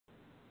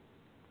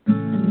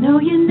know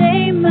your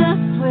name, I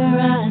swear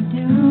I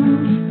do.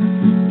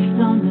 It's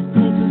on the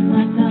tip of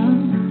my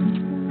tongue.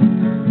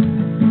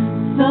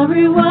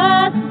 Sorry,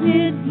 what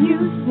did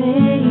you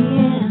say?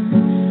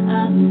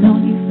 I've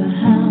known you for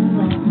how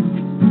long?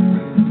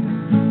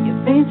 Your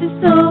face is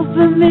so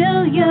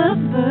familiar,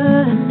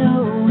 but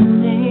no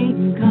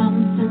name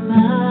comes to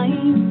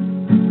mind.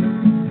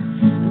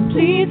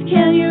 Please,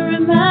 can you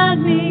remind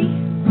me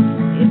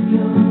if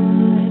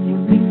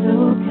you'll be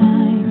so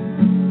kind?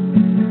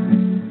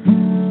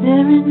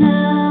 Staring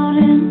out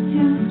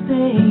into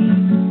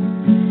space,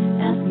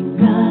 asking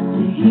God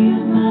to hear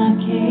my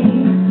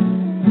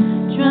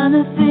case. Trying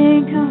to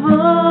think of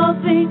all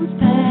things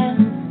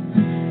past.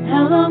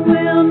 How long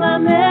will my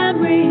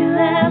memory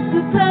last?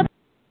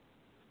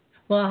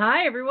 Well,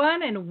 hi,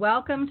 everyone, and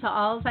welcome to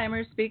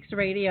Alzheimer Speaks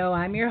Radio.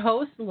 I'm your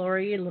host,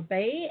 Lori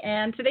LeBay,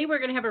 and today we're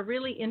going to have a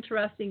really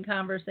interesting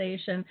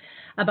conversation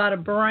about a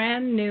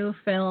brand new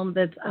film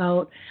that's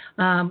out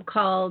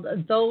called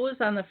Those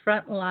on the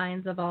Front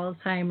Lines of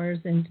Alzheimer's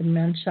and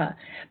Dementia.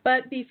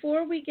 But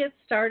before we get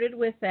started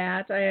with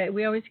that,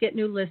 we always get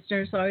new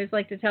listeners, so I always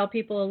like to tell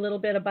people a little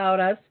bit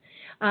about us.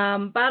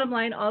 Bottom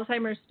line,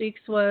 Alzheimer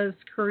Speaks was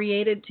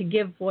created to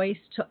give voice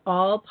to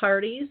all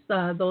parties,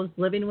 those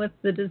living with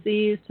the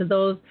disease, to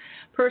those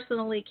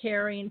personally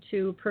caring,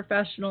 to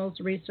professionals,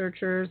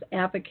 researchers,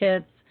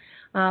 advocates,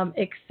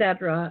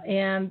 etc.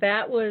 And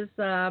that was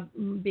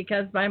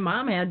because my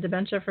mom had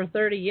dementia for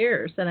 30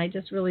 years, and I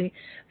just really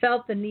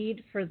felt the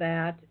need for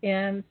that.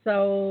 And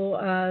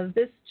so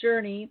this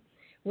journey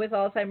with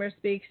Alzheimer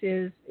Speaks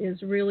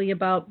is really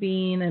about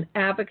being an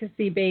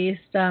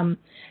advocacy-based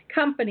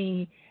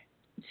company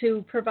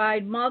to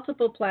provide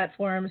multiple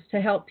platforms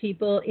to help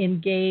people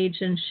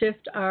engage and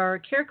shift our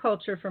care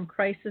culture from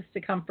crisis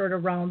to comfort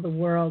around the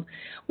world.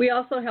 We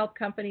also help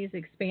companies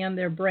expand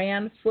their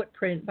brand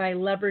footprint by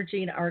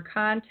leveraging our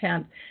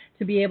content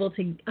to be able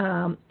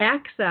to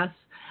access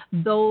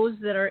those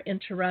that are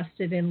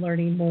interested in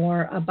learning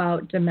more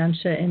about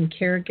dementia and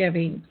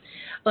caregiving.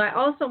 But I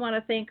also want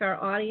to thank our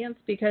audience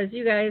because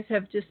you guys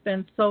have just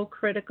been so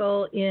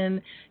critical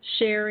in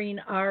sharing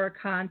our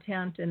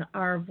content and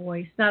our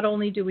voice. Not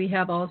only do we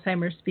have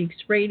Alzheimer Speaks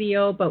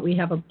Radio, but we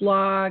have a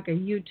blog, a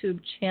YouTube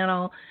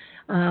channel.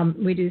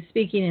 We do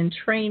speaking and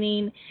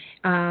training,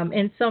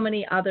 and so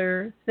many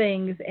other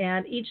things.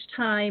 And each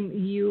time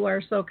you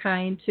are so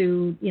kind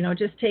to,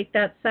 just take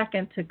that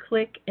second to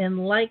click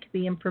and like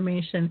the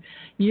information,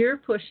 you're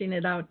pushing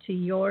it out to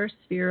your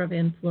sphere of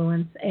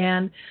influence.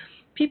 And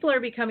people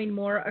are becoming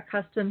more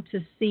accustomed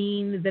to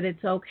seeing that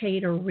it's okay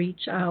to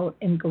reach out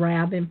and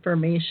grab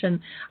information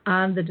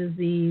on the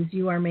disease.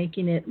 You are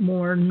making it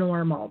more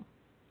normal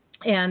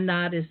and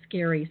not as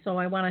scary. So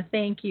I want to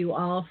thank you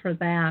all for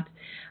that.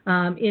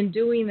 In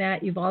doing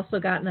that, you've also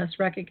gotten us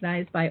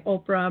recognized by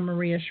Oprah,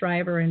 Maria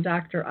Shriver, and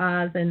Dr.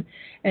 Oz, and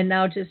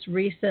now just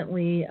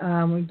recently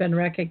we've been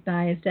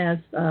recognized as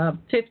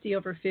 50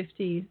 over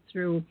 50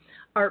 through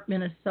Art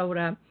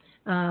Minnesota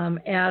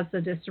as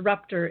a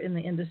disruptor in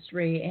the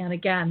industry. And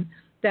again,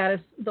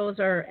 those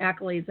are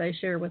accolades I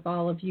share with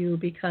all of you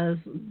because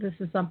this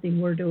is something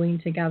we're doing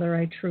together,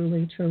 I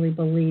truly, truly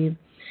believe.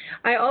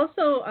 I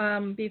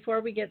also, before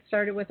we get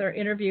started with our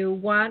interview,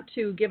 want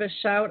to give a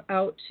shout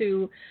out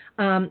to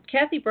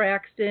Kathy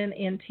Braxton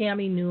and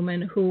Tammy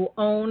Newman, who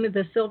own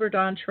the Silver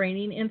Dawn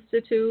Training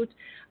Institute.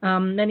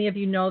 Many of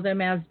you know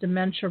them as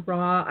Dementia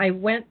Raw. I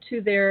went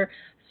to their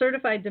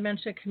Certified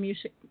Dementia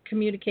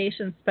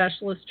Communication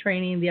Specialist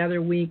training the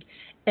other week,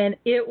 and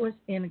it was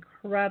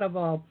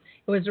incredible.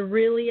 It was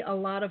really a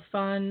lot of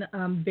fun,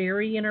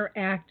 very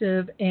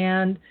interactive,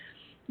 and,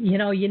 you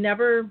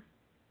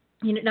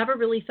never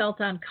really felt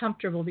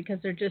uncomfortable because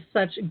they're just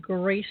such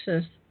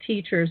gracious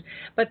teachers.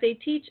 But they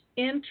teach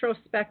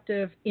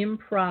introspective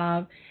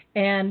improv,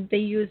 and they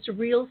used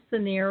real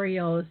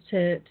scenarios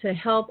to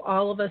help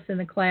all of us in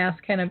the class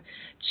kind of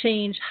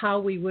change how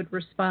we would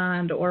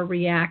respond or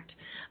react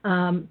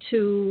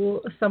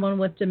to someone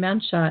with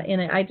dementia.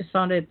 And I just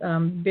found it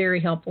very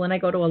helpful. And I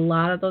go to a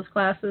lot of those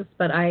classes,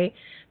 but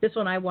this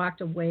one I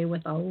walked away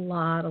with a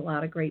lot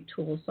of great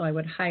tools. So I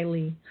would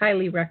highly,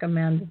 highly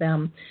recommend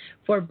them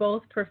for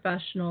both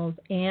professionals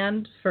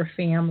and for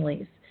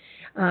families.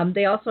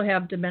 They also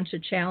have dementia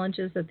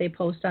challenges that they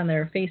post on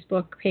their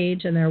Facebook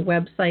page and their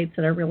websites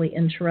that are really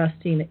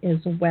interesting as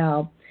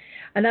well.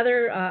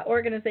 Another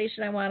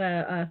organization I want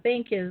to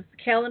thank is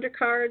Calendar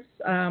Cards.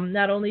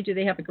 Not only do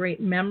they have a great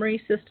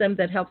memory system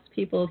that helps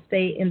people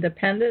stay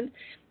independent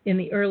in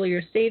the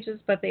earlier stages,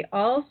 but they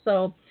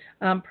also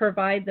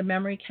provide the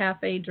Memory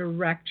Cafe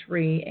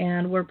directory,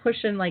 and we're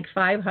pushing like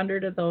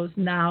 500 of those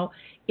now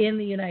in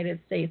the United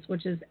States,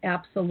 which is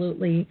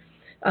absolutely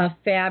a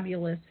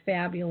fabulous,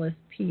 fabulous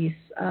piece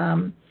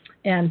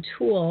and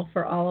tool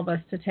for all of us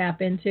to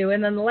tap into.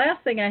 And then the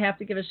last thing I have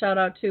to give a shout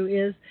out to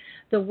is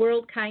the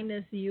World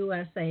Kindness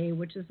USA,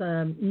 which is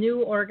a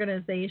new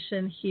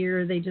organization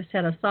here. They just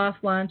had a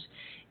soft launch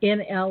in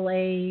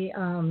LA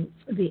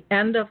the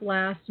end of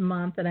last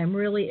month, and I'm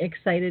really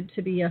excited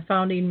to be a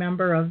founding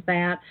member of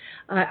that.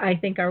 I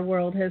think our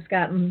world has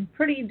gotten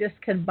pretty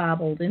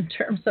discombobbled in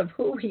terms of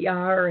who we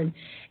are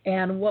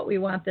and what we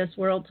want this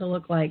world to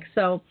look like.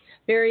 So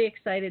very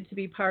excited to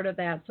be part of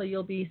that. So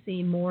you'll be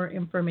seeing more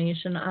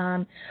information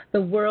on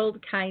the World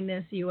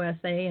Kindness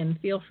USA, and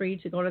feel free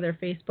to go to their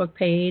Facebook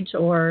page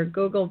or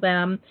Google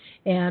them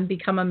and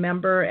become a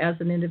member as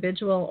an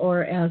individual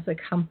or as a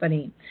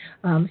company.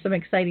 Some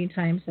exciting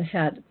times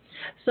ahead.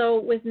 So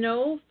with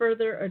no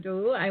further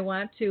ado, I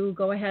want to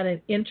go ahead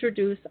and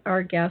introduce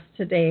our guest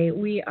today.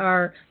 We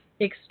are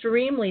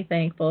extremely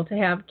thankful to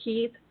have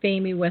Keith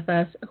Famey with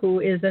us, who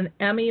is an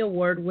Emmy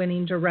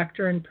Award-winning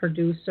director and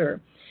producer.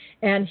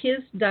 And his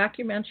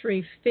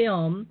documentary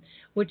film,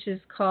 which is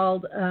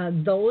called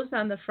Those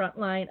on the Front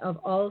Line of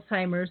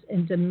Alzheimer's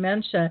and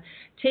Dementia,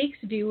 takes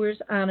viewers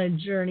on a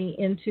journey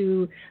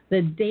into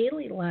the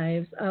daily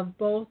lives of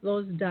both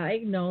those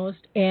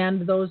diagnosed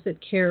and those that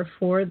care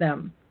for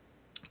them.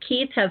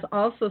 Keith has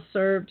also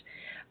served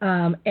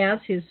as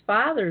his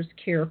father's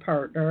care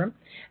partner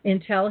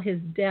until his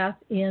death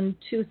in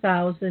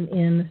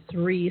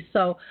 2003.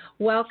 So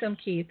welcome,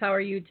 Keith. How are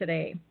you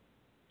today?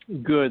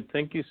 Good.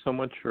 Thank you so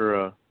much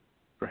for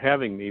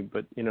having me,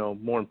 but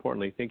more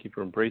importantly, thank you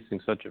for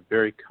embracing such a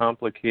very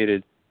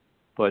complicated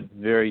but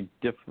very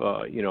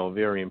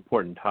very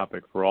important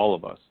topic for all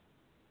of us.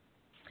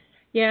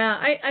 Yeah,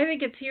 I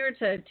think it's here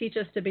to teach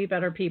us to be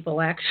better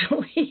people,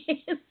 actually.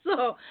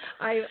 So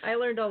I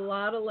learned a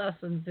lot of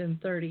lessons in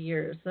 30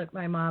 years that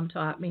my mom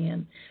taught me,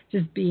 and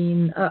just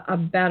being a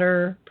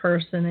better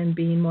person and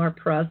being more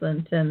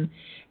present. And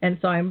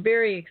so I'm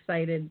very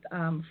excited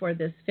for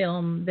this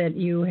film that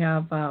you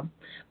have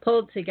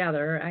pulled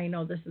together. I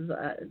know this is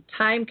a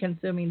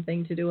time-consuming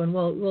thing to do, and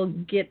we'll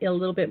get a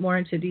little bit more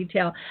into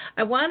detail.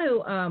 I want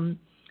to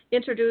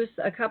introduce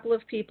a couple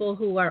of people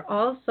who are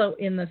also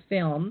in the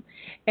film.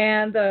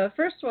 And the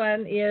first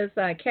one is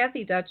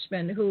Kathy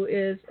Dutchman, who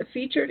is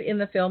featured in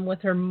the film with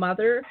her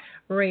mother,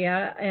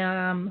 Rhea,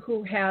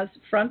 who has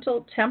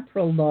frontal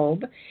temporal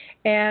lobe.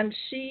 And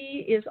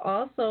she is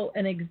also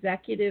an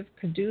executive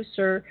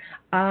producer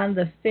on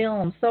the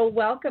film. So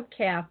welcome,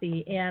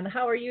 Kathy. And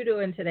how are you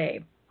doing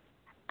today?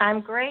 I'm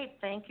great.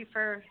 Thank you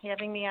for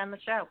having me on the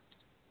show.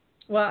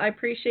 Well, I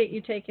appreciate you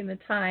taking the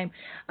time.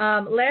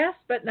 Last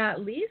but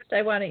not least,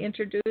 I want to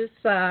introduce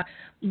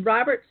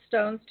Robert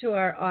Stones to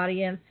our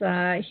audience.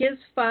 His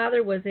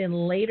father was in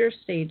later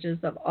stages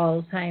of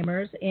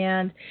Alzheimer's,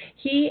 and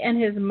he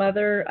and his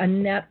mother,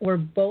 Annette, were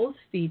both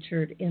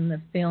featured in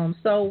the film.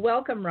 So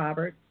welcome,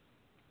 Robert.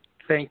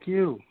 Thank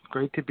you.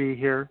 Great to be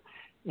here.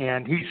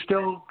 And he's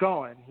still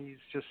going. He's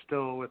just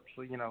still with,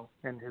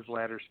 in his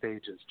latter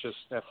stages, just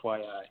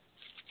FYI.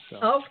 So.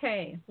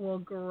 Okay, well,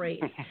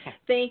 great.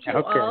 Thank you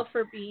all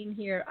for being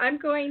here. I'm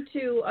going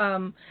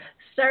to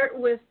start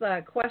with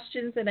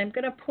questions, and I'm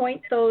going to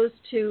point those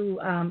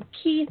to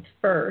Keith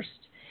first.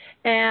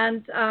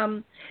 And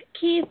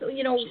Keith,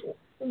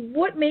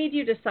 what made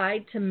you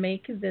decide to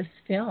make this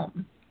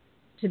film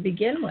to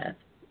begin with?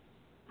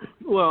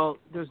 Well,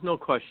 there's no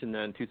question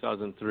that in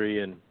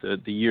 2003 and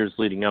the years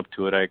leading up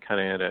to it, I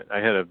had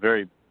a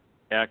very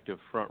active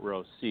front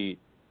row seat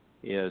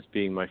as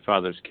being my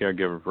father's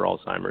caregiver for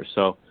Alzheimer's.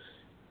 So,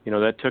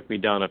 that took me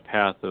down a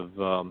path of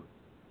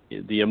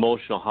the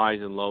emotional highs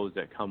and lows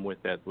that come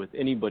with that, with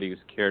anybody who's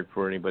cared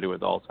for anybody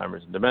with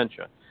Alzheimer's and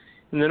dementia.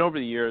 And then over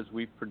the years,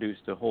 we've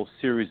produced a whole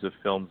series of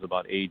films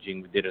about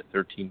aging. We did a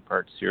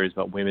 13-part series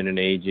about women and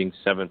aging,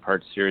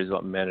 7-part series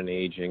about men and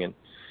aging. And,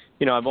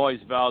 I've always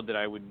vowed that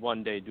I would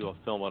one day do a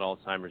film about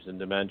Alzheimer's and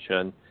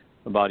dementia. And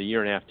about a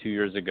year and a half, 2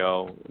 years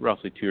ago,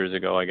 roughly 2 years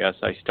ago, I guess,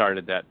 I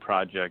started that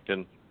project.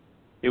 And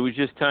it was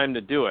just time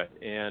to do it.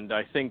 And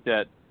I think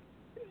that,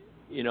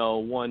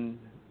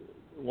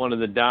 one of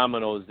the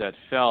dominoes that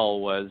fell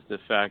was the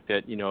fact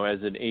that,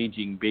 as an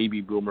aging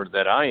baby boomer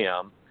that I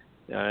am,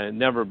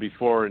 never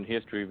before in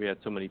history we had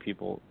so many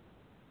people,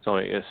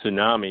 a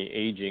tsunami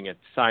aging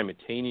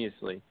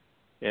simultaneously.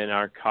 And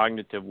our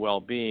cognitive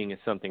well-being is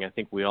something I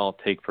think we all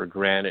take for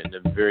granted in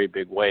a very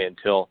big way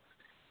until,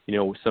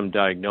 some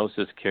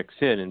diagnosis kicks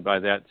in. And by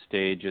that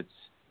stage,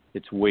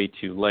 it's way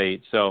too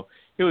late. So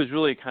it was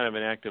really kind of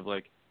an act of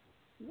like,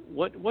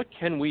 what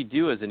can we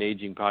do as an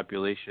aging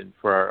population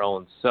for our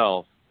own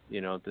self,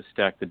 to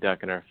stack the deck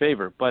in our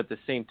favor? But at the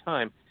same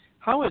time,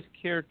 how has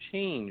care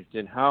changed,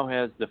 and how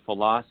has the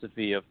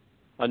philosophy of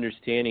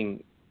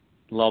understanding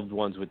loved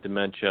ones with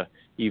dementia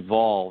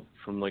evolved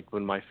from like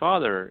when my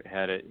father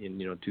had it in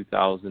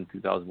 2000,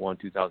 2001,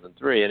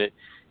 2003, and it's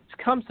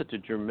come such a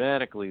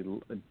dramatically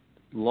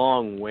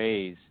long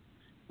ways,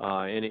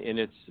 and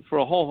it's for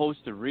a whole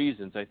host of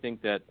reasons. I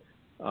think that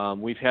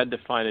we've had to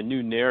find a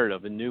new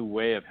narrative, a new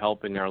way of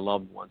helping our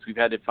loved ones. We've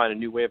had to find a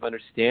new way of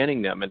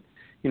understanding them. And,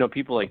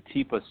 people like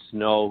Teepa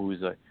Snow, who's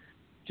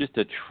just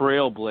a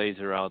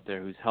trailblazer out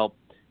there, who's helped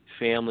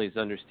families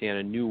understand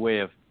a new way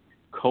of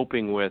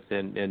coping with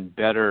and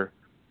better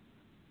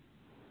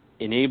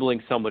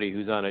enabling somebody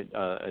who's on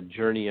a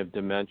journey of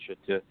dementia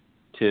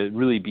to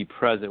really be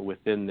present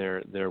within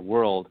their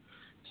world.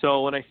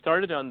 So when I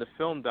started on the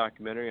film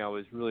documentary, I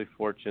was really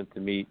fortunate to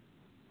meet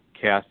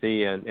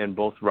Kathy and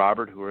both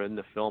Robert, who were in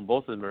the film.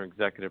 Both of them are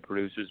executive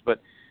producers.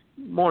 But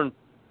more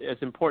as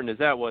important as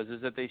that was,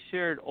 is that they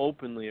shared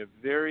openly a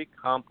very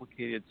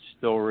complicated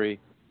story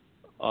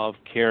of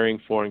caring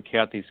for, in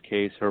Kathy's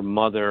case, her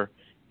mother,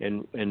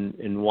 and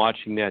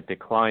watching that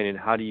decline, and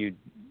how do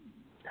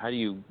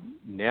you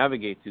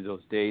navigate through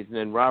those days. And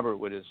then Robert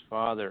with his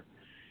father.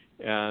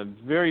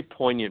 Very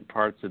poignant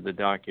parts of the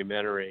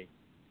documentary,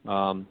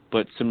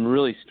 but some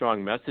really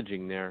strong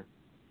messaging there.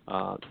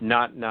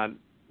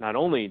 Not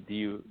only do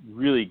you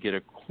really get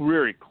a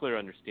very clear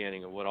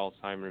understanding of what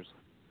Alzheimer's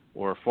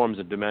or forms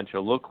of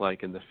dementia look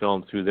like in the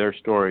film through their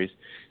stories,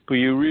 but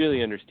you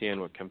really understand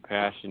what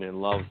compassion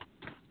and love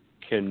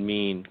can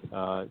mean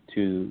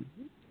to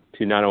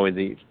not only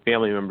the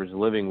family members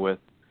living with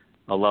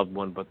a loved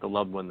one, but the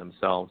loved one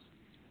themselves.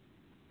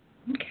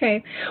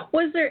 Okay.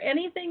 Was there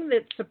anything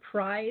that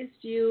surprised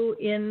you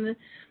in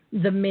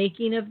the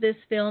making of this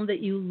film that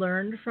you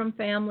learned from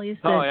families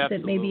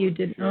that maybe you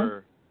didn't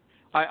know?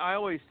 I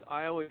always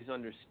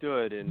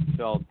understood and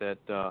felt that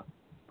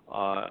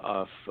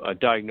a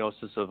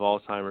diagnosis of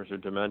Alzheimer's or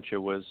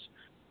dementia was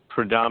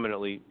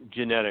predominantly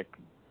genetic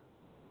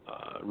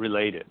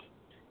related.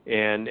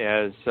 And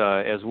as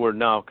we're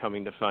now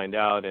coming to find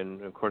out,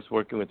 and of course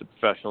working with the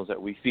professionals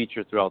that we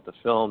feature throughout the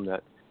film,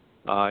 that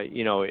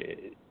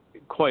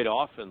quite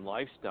often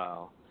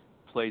lifestyle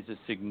plays a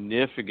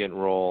significant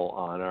role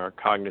on our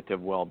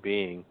cognitive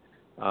well-being.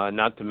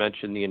 Not to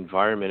mention the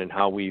environment and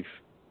how we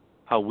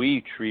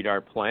treat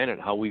our planet,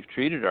 how we've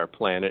treated our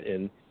planet,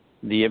 and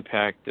the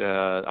impact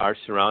our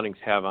surroundings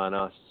have on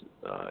us,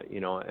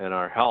 and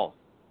our health.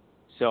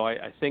 So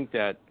I think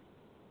that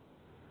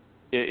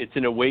it's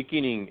an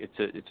awakening. It's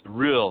a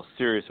real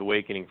serious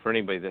awakening for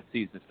anybody that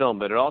sees the film,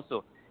 but it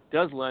also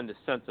does lend a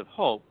sense of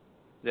hope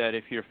that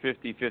if you're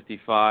 50,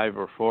 55,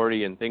 or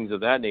 40 and things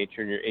of that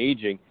nature and you're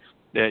aging,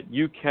 that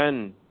you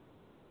can,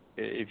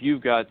 if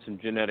you've got some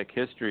genetic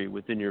history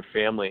within your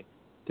family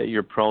that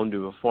you're prone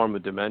to a form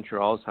of dementia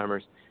or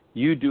Alzheimer's,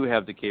 you do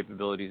have the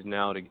capabilities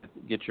now to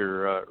get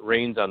your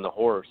reins on the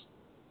horse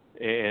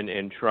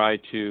and try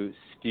to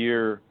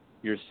steer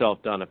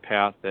yourself down a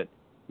path that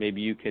maybe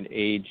you can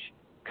age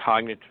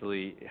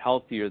cognitively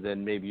healthier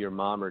than maybe your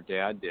mom or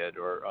dad did,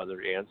 or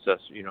other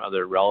ancestors,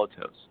 other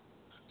relatives.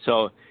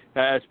 So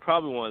that's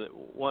probably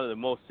one of the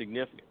most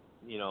significant,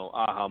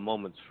 aha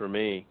moments for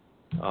me.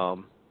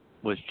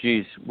 Was,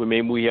 geez,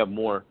 we have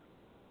more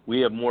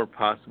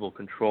possible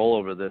control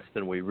over this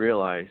than we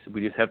realize.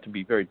 We just have to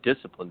be very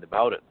disciplined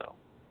about it, though.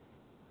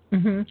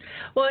 Mm-hmm.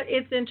 Well,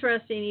 it's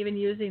interesting even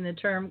using the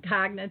term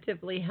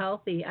cognitively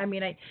healthy. I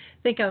mean, I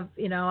think of,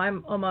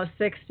 I'm almost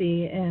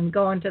 60 and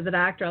going to the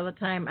doctor all the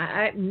time.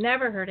 I've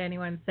never heard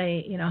anyone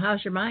say,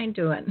 how's your mind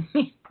doing?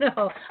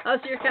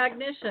 How's your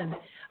cognition?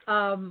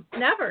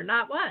 Never,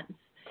 not once.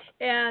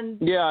 And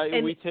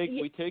we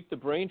take the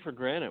brain for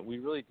granted. We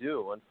really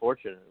do,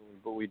 unfortunately,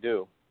 but we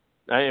do.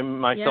 I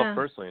myself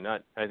personally,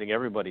 I think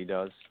everybody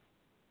does.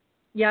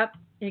 Yep,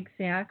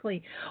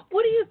 exactly.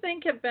 What do you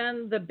think have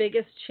been the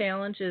biggest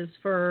challenges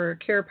for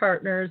care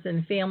partners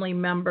and family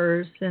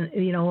members, and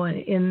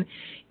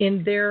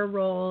in their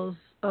roles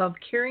of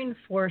caring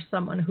for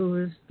someone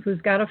who's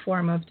got a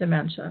form of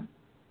dementia?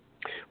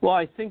 Well,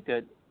 I think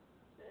that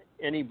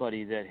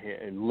anybody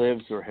that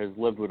lives or has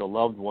lived with a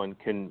loved one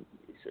can,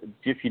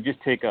 if you just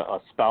take a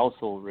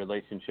spousal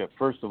relationship,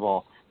 first of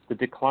all, the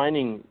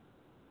declining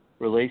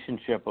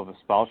relationship of a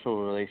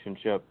spousal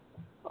relationship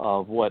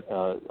of what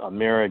a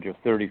marriage of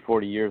 30,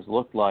 40 years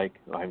looked like.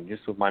 I'm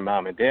just with my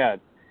mom and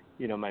dad.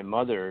 My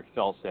mother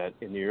felt that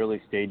in the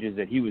early stages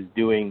that he was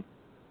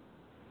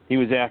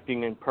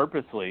acting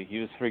purposely. He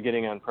was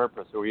forgetting on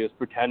purpose, or he was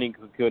pretending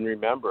he couldn't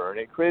remember, and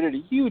it created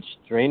a huge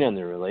strain on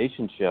the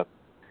relationship.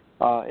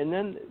 And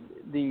then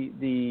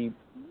the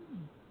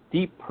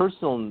deep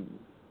personal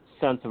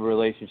sense of a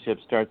relationship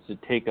starts to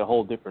take a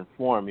whole different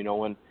form.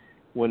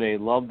 When a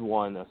loved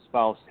one, a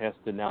spouse, has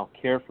to now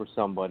care for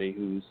somebody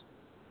who's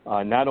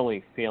not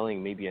only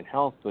failing maybe in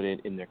health, but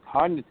in their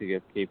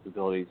cognitive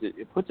capabilities,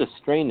 it puts a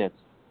strain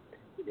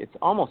it's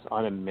almost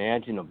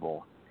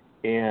unimaginable.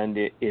 And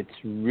it's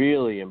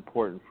really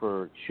important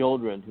for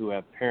children who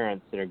have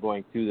parents that are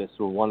going through this,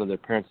 or one of their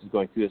parents is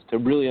going through this, to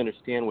really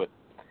understand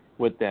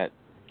what that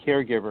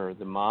caregiver,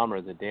 the mom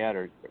or the dad,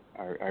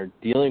 are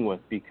dealing with,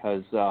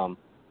 because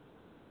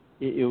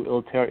it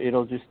will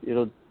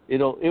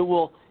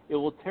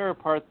tear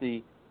apart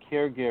the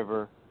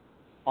caregiver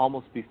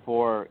almost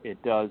before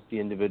it does the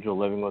individual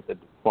living with a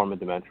form of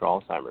dementia or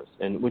Alzheimer's,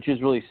 and which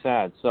is really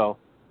sad. So,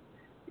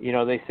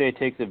 they say it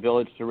takes a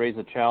village to raise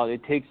a child.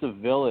 It takes a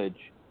village,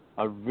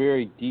 a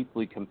very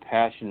deeply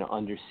compassionate,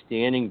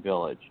 understanding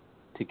village,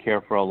 to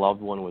care for a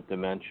loved one with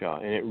dementia,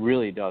 and it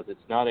really does. It's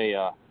not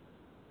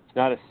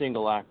a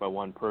single act by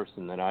one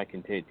person that I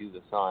can do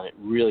this on. It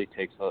really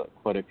takes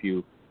quite a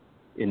few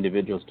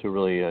individuals to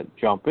really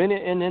jump in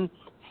and then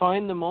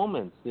find the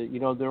moments.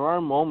 There are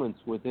moments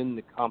within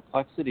the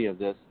complexity of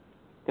this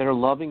that are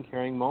loving,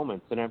 caring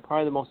moments. And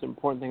probably the most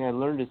important thing I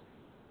learned is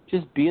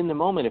just be in the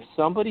moment. If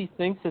somebody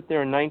thinks that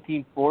they're in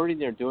 1940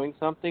 and they're doing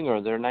something,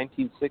 or they're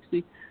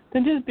 1960,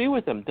 then just be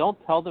with them. Don't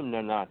tell them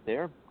they're not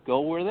there. Go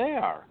where they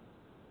are.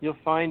 You'll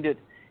find it's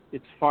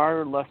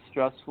far less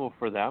stressful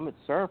for them.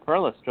 It's far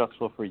less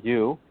stressful for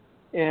you.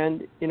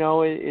 And,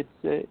 it's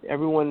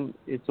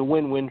a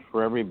win-win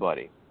for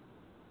everybody.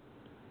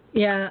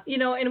 Yeah,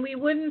 and we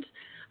wouldn't,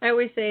 I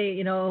always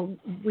say,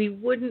 we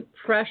wouldn't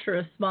pressure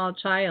a small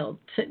child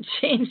to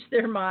change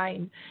their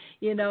mind.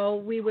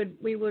 We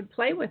would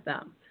play with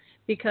them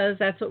because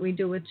that's what we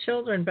do with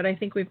children. But I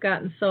think we've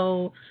gotten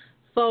so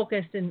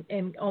focused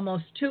and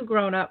almost too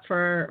grown up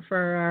for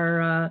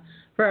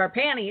our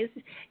panties,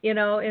 in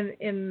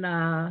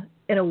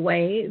a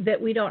way that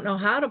we don't know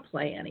how to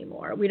play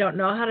anymore. We don't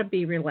know how to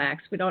be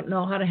relaxed. We don't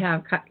know how to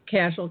have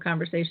casual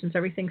conversations.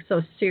 Everything's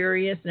so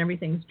serious and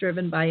everything's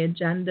driven by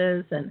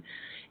agendas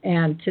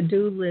and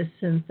to-do lists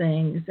and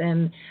things.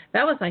 And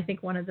that was, I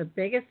think, one of the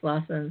biggest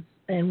lessons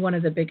and one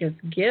of the biggest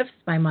gifts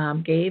my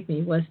mom gave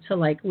me was to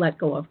let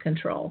go of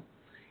control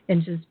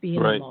and just be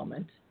in the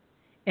moment.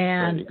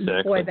 And right,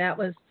 exactly. Boy, that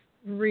was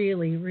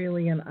really,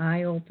 really an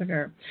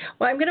eye-opener.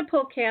 Well, I'm going to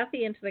pull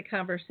Kathy into the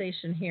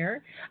conversation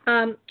here.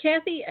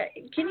 Kathy,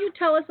 can you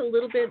tell us a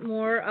little bit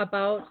more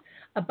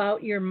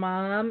about your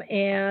mom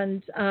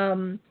and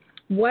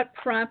what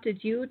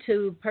prompted you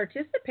to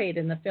participate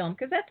in the film?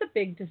 Because that's a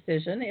big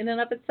decision in and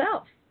of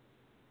itself.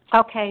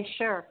 Okay,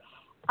 sure.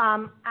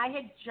 I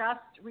had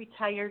just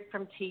retired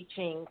from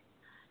teaching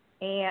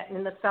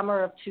in the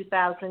summer of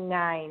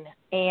 2009,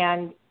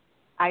 and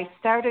I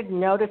started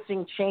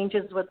noticing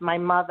changes with my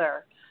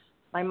mother.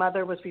 My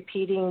mother was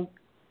repeating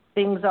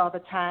things all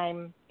the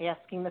time,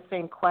 asking the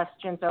same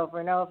questions over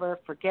and over,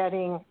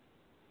 forgetting,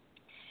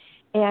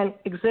 and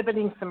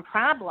exhibiting some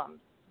problems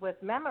with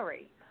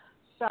memory.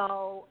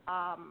 So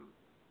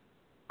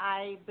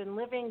I've been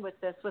living with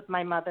this with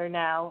my mother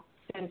now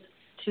since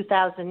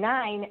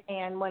 2009,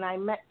 and when I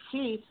met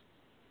Keith,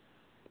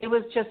 it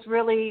was just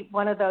really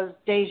one of those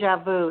deja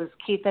vus.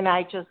 Keith and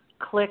I just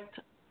clicked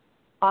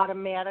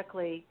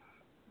automatically.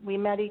 We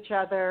met each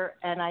other,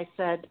 and I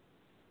said,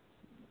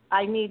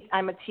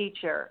 I'm a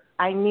teacher.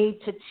 I need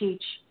to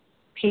teach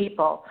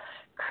people,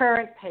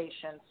 current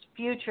patients,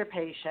 future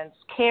patients,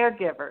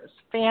 caregivers,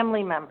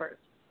 family members.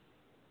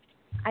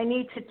 I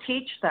need to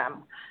teach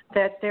them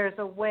that there's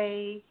a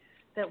way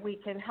that we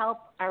can help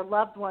our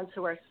loved ones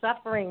who are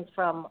suffering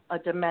from a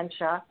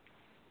dementia,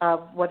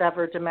 of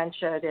whatever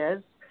dementia it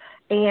is.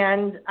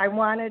 And I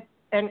wanted,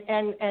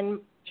 and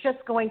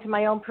just going to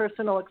my own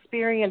personal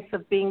experience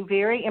of being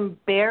very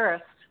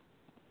embarrassed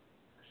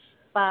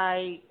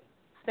by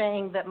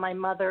saying that my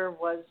mother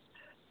was,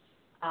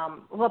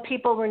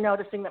 people were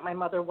noticing that my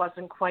mother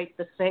wasn't quite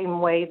the same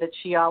way that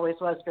she always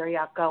was, very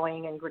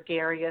outgoing and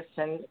gregarious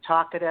and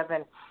talkative,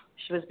 and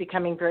she was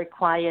becoming very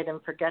quiet and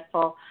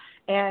forgetful.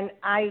 And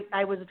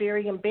I was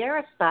very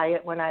embarrassed by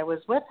it when I was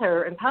with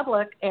her in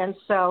public, and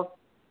so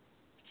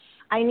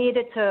I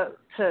needed to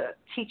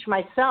teach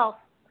myself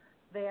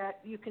that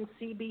you can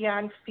see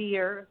beyond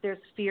fear.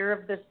 There's fear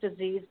of this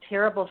disease,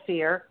 terrible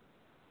fear.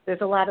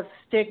 There's a lot of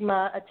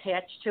stigma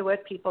attached to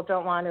it. People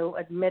don't want to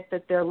admit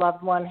that their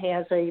loved one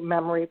has a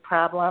memory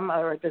problem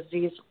or a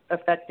disease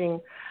affecting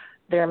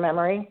their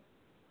memory.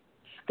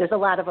 There's a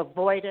lot of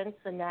avoidance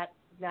and not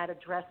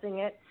addressing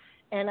it.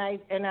 And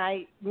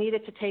I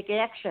needed to take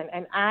action,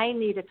 and I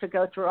needed to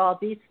go through all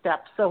these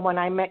steps. So when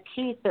I met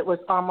Keith, it was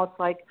almost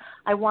like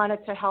I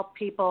wanted to help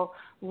people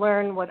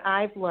learn what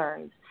I've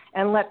learned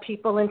and let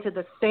people into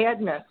the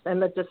sadness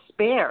and the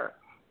despair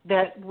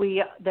that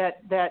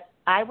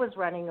I was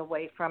running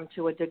away from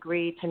to a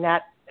degree, to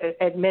not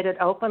admit it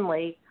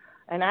openly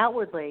and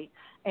outwardly,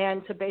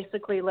 and to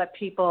basically let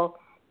people,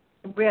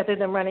 rather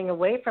than running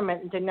away from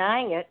it and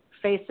denying it,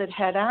 face it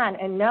head on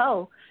and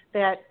know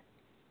that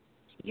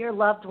your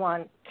loved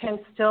one can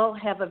still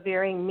have a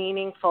very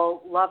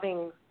meaningful,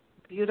 loving,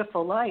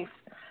 beautiful life.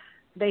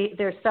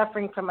 They're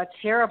suffering from a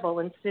terrible,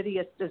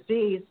 insidious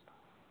disease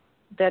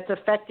that's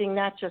affecting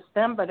not just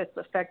them, but it's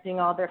affecting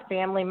all their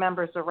family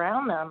members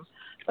around them.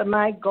 But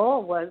my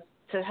goal was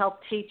to help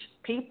teach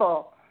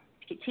people,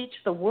 teach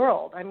the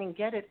world. I mean,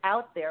 get it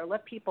out there,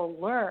 let people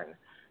learn.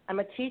 I'm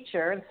a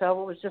teacher, and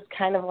so it was just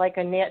kind of like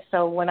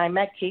so when I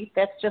met Keith,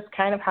 that's just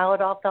kind of how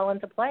it all fell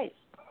into place.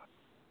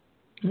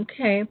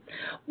 Okay.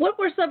 What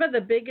were some of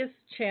the biggest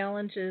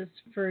challenges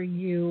for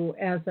you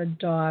as a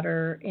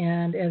daughter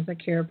and as a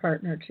care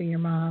partner to your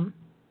mom?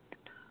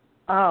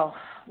 Oh,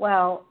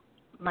 well,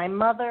 my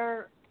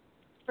mother,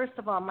 first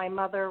of all, my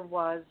mother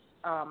was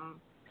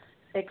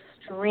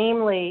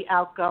extremely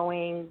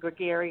outgoing,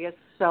 gregarious,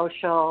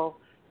 social,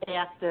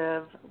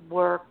 active,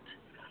 worked.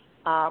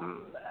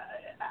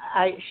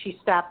 She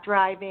stopped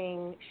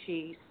driving.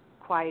 She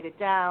quieted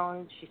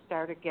down. She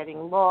started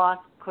getting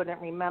lost,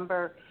 couldn't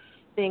remember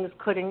things,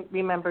 couldn't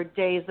remember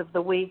days of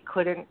the week,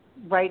 couldn't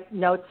write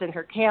notes in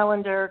her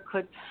calendar,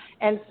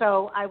 and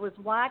so I was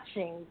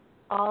watching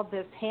all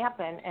this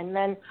happen, and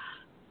then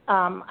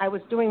I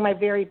was doing my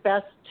very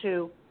best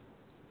to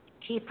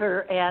keep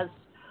her as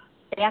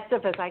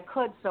active as I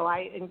could, so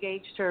I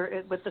engaged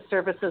her with the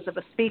services of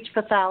a speech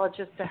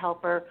pathologist to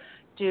help her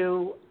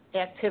do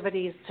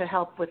activities to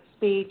help with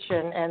speech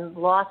and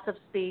loss of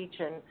speech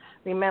and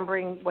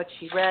remembering what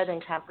she read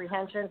and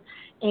comprehension.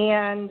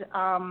 And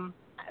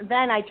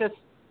then I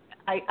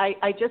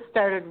just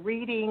started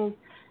reading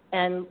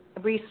and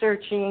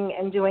researching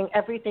and doing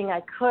everything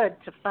I could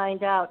to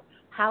find out,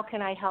 how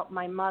can I help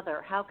my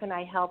mother? How can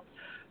I help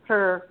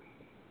her?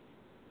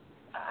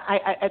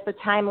 At the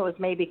time it was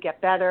maybe get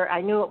better.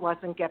 I knew it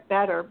wasn't get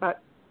better,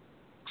 but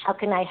how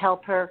can I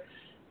help her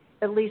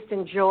at least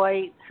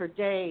enjoy her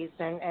days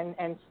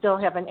and still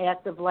have an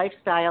active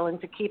lifestyle and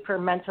to keep her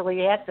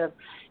mentally active?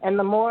 And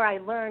the more I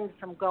learned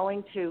from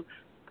going to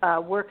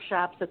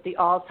workshops at the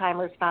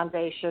Alzheimer's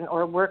Foundation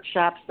or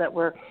workshops that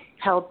were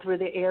held through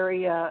the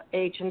area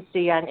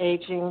agency on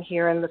aging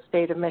here in the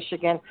state of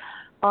Michigan,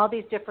 all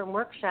these different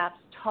workshops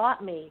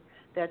taught me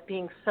that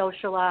being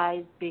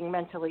socialized, being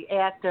mentally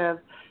active,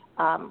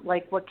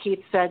 like what Keith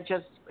said,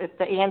 just if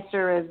the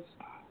answer is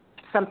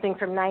something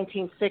from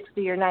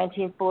 1960 or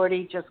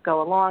 1940, just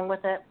go along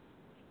with it.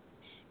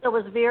 It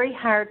was very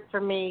hard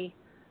for me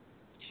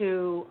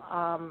to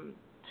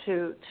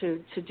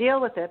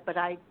deal with it, but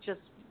I just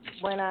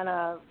went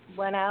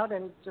out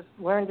and just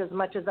learned as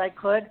much as I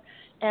could.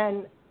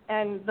 And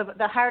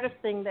the hardest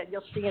thing that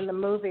you'll see in the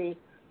movie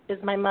is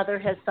my mother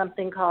has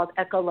something called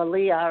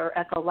echolalia or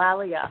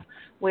echolalia,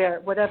 where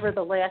whatever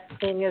the last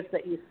thing is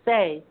that you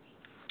say,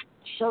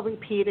 she'll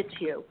repeat it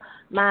to you.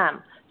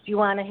 Mom, do you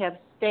want to have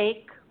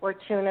steak or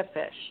tuna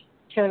fish?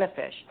 Tuna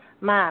fish.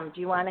 Mom, do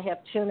you want to have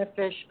tuna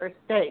fish or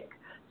steak?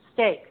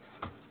 Steak.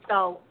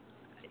 So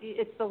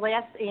it's the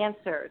last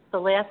answer. It's the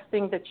last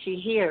thing that she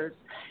hears.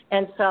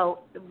 And so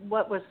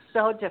what was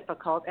so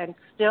difficult and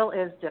still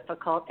is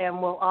difficult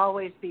and will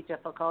always be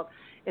difficult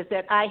is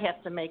that I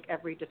have to make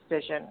every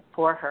decision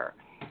for her.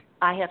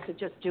 I have to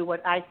just do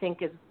what I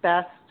think is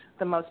best,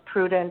 the most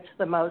prudent,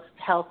 the most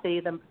healthy,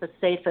 the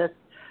safest,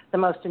 the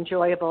most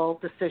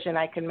enjoyable decision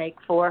I can make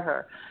for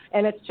her.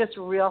 And it's just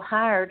real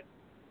hard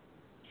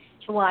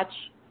to watch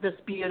this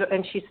beautiful,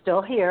 and she's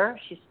still here,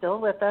 she's still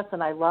with us,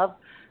 and I love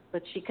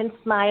that she can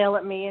smile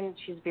at me, and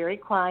she's very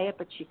quiet,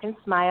 but she can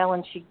smile,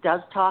 and she does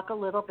talk a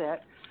little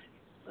bit,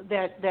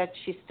 that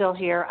she's still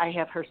here. I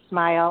have her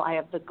smile, I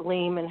have the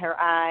gleam in her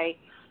eye,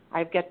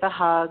 I get the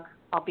hug,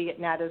 albeit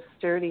not as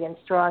sturdy and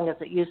strong as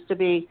it used to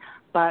be,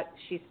 but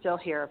she's still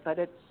here. But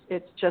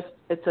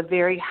it's a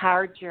very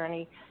hard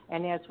journey,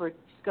 and as we're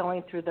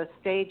going through the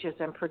stages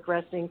and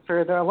progressing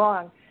further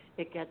along,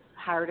 it gets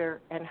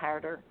harder and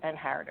harder and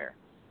harder.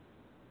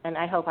 And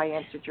I hope I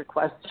answered your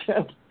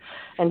question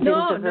and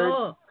didn't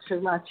divert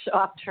too much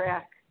off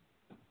track.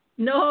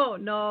 No,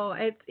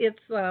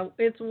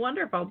 it's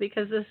wonderful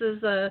because this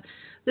is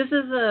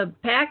a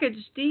package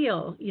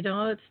deal. You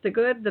know, it's the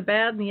good, the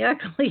bad, and the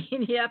ugly,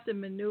 and you have to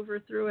maneuver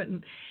through it.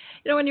 And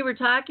you know, when you were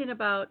talking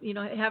about, you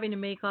know, having to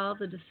make all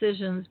the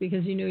decisions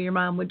because you knew your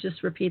mom would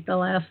just repeat the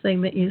last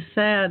thing that you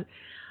said,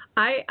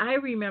 I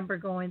remember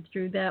going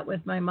through that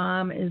with my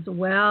mom as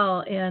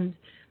well, and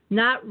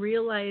not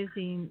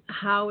realizing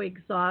how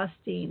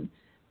exhausting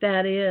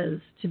that is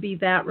to be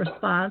that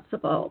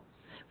responsible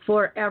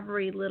for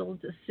every little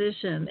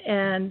decision.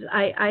 And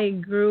I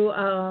grew,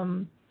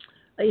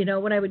 you know,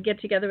 when I would get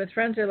together with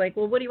friends, they're like,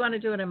 well, what do you want to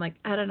do? And I'm like,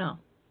 I don't know.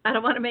 I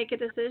don't want to make a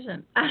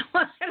decision. I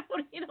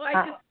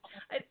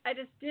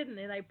just didn't.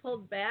 And I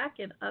pulled back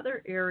in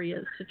other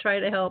areas to try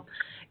to help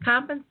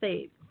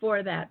compensate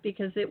for that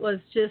because it was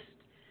just,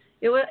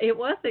 it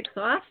was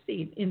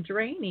exhausting and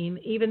draining,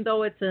 even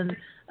though it's an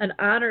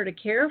honor to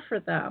care for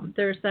them.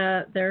 There is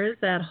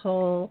that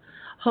whole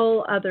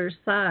other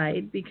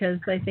side, because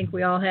I think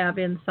we all have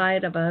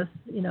inside of us,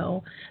 you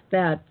know,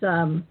 that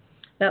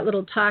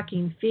little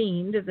talking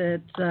fiend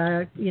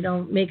that you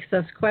know, makes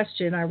us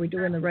question, are we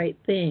doing the right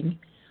thing?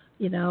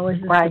 You know, is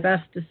this the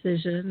best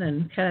decision?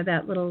 And kind of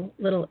that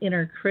little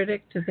inner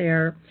critic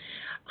there.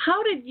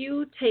 How did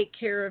you take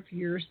care of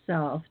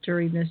yourself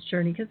during this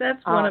journey? Because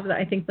that's one of the,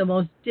 I think, the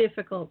most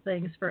difficult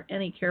things for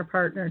any care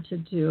partner to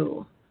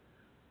do.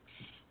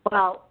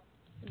 Well,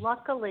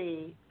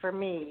 luckily for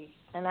me,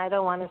 and I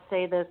don't want to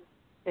say this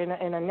in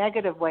a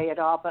negative way at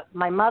all, but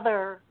my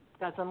mother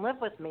doesn't live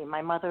with me.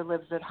 My mother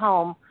lives at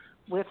home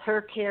with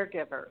her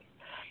caregivers.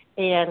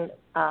 And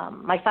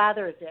my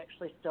father is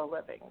actually still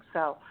living.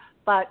 So,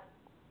 but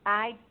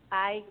I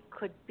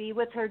could be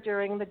with her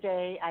during the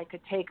day. I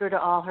could take her to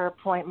all her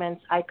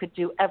appointments. I could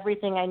do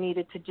everything I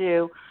needed to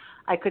do.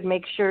 I could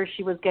make sure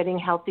she was getting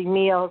healthy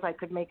meals. I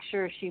could make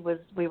sure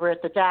we were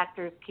at the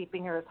doctor's,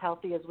 keeping her as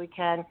healthy as we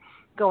can,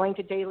 going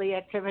to daily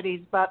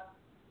activities. But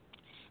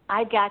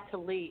I got to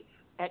leave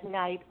at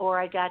night,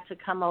 or I got to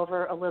come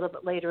over a little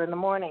bit later in the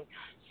morning.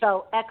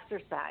 So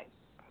exercise.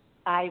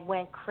 I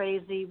went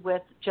crazy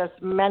with just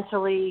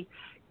mentally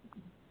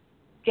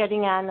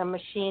getting on a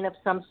machine of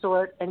some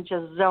sort and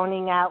just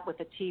zoning out with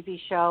a TV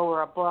show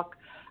or a book.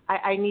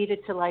 I needed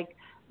to, like,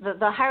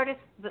 the hardest,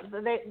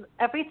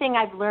 everything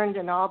I've learned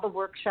in all the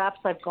workshops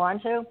I've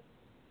gone to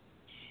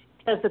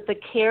is that the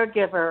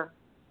caregiver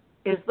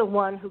is the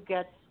one who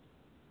gets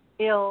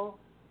ill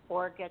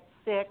or gets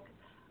sick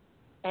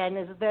and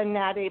is then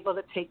not able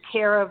to take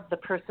care of the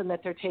person that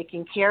they're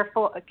taking care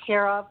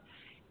of.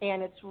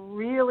 And it's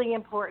really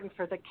important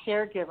for the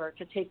caregiver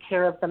to take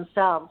care of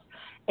themselves.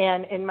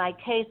 And in my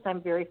case,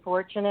 I'm very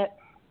fortunate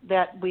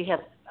that we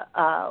have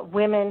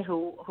women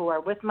who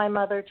are with my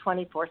mother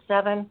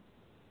 24/7.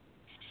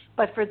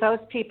 But for those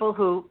people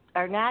who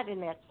are not in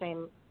that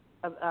same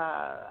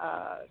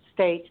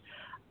state,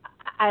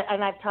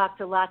 and I've talked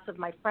to lots of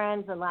my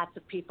friends and lots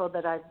of people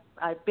that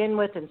I've been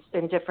with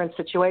in different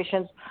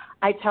situations,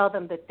 I tell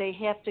them that they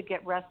have to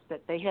get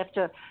respite. They have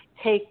to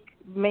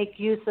make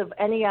use of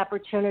any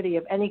opportunity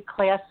of any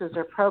classes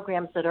or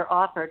programs that are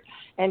offered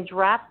and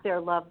drop their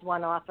loved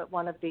one off at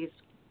one of these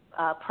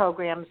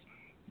programs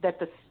that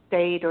the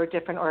state or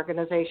different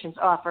organizations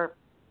offer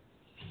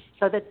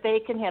so that they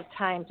can have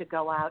time to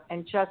go out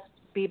and just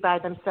be by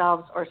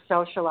themselves or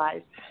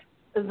socialize.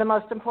 The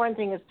most important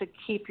thing is to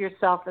keep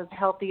yourself as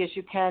healthy as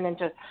you can, and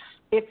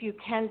if you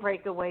can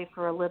break away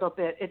for a little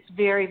bit. It's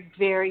very,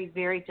 very,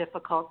 very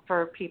difficult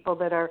for people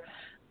that are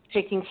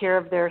taking care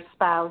of their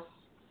spouse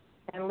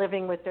and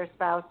living with their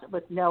spouse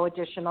with no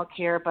additional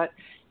care, but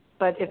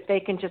if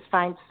they can just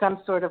find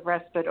some sort of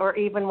respite, or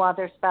even while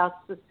their spouse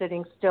is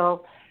sitting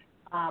still,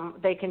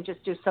 they can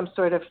just do some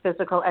sort of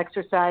physical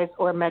exercise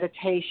or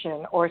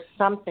meditation or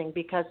something,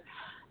 because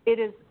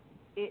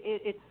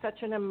it's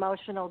such an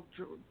emotional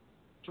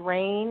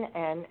drain,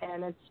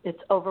 and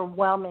it's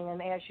overwhelming.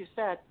 And as you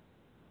said,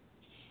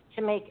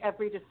 to make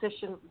every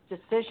decision,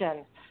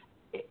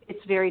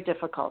 it's very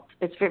difficult.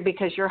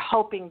 Because you're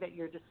hoping that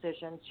your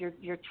decisions,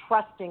 you're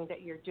trusting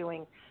that you're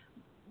doing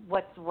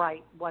what's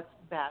right, what's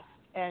best,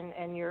 and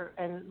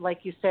like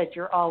you said,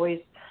 you're always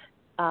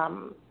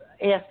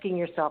asking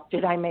yourself,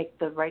 did I make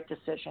the right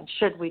decision?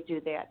 Should we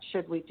do that?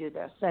 Should we do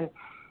this?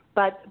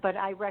 But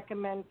I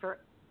recommend for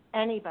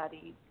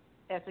anybody,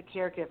 as a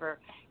caregiver,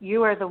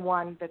 you are the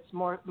one that's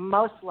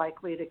most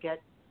likely to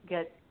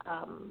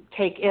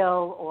take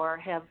ill or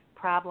have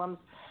problems.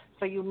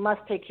 So you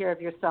must take care of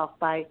yourself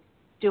by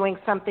doing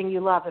something you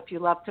love. If you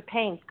love to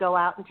paint, go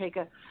out and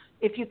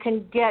if you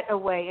can get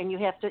away, and you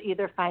have to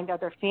either find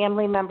other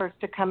family members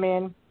to come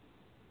in,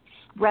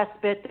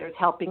 respite, there's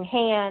Helping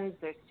Hands,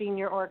 there's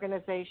senior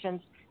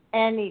organizations,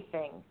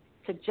 anything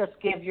to just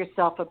give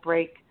yourself a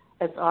break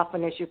as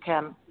often as you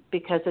can,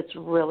 because it's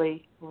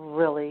really,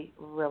 really,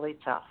 really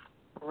tough.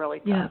 Really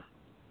tough. Yeah.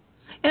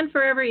 And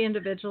for every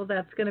individual,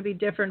 that's going to be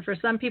different. For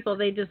some people,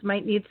 they just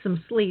might need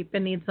some sleep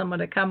and need someone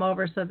to come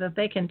over so that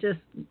they can just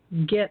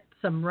get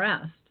some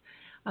rest.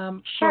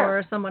 Sure.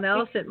 For someone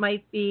else, it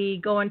might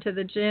be going to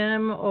the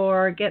gym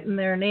or getting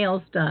their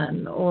nails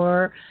done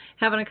or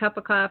having a cup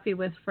of coffee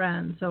with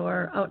friends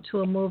or out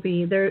to a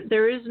movie.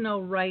 There is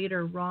no right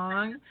or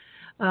wrong.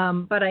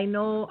 But I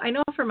know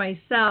for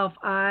myself,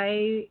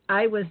 I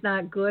was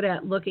not good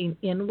at looking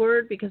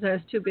inward because I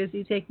was too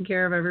busy taking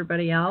care of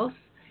everybody else.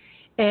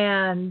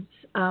 And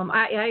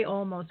I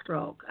almost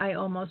broke.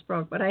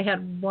 But I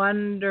had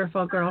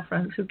wonderful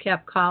girlfriends who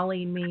kept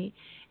calling me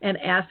and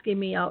asking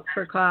me out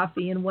for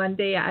coffee. And one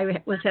day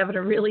I was having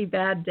a really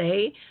bad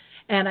day,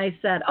 and I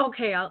said,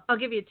 okay, I'll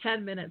give you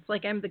 10 minutes.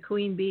 Like I'm the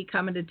queen bee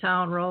coming to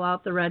town, roll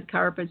out the red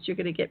carpets. You're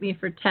going to get me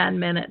for 10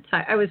 minutes.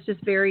 I was just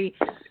very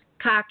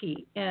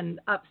cocky and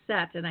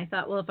upset. And I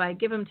thought, well, if I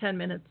give them 10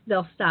 minutes,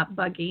 they'll stop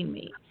bugging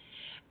me.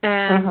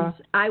 And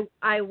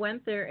I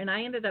went there, and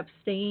I ended up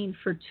staying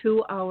for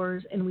 2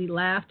 hours, and we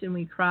laughed and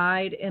we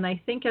cried. And I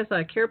think as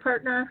a care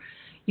partner,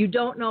 you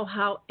don't know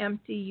how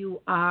empty you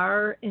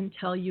are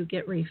until you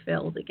get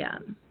refilled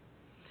again.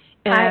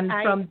 And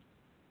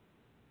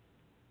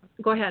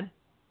go ahead.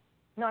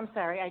 No, I'm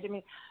sorry. I didn't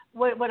mean.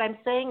 What I'm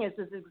saying is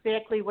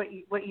exactly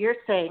what you're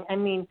saying. I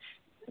mean,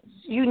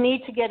 you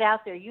need to get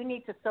out there. You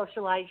need to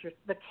socialize.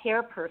 The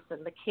care person,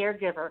 the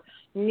caregiver,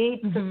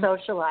 needs to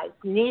socialize,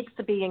 needs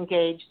to be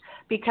engaged,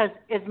 because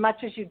as much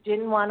as you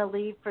didn't want to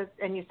leave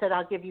and you said,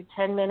 I'll give you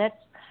 10 minutes,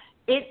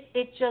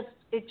 it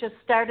just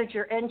started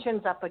your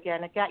engines up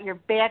again. It got your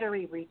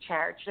battery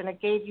recharged, and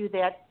it gave you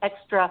that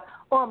extra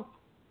oomph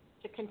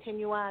to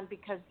continue on,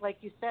 because like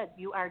you said,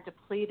 you are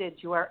depleted,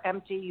 you are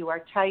empty, you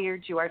are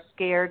tired, you are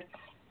scared,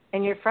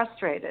 and you're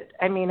frustrated.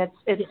 I mean,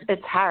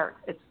 it's hard.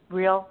 It's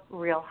real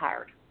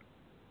hard.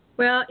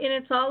 Well, and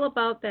it's all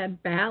about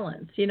that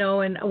balance,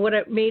 and what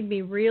it made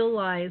me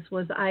realize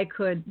was I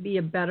could be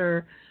a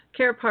better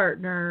care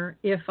partner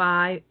if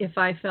I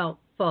felt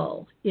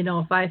full,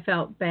 if I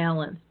felt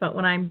balanced. But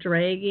when I'm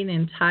dragging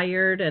and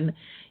tired, and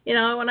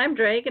when I'm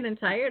dragging and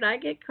tired, I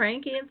get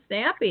cranky and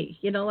snappy,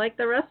 like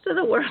the rest of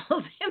the world.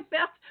 And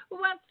that's, who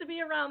wants to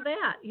be around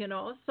that,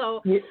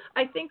 So yeah.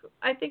 I think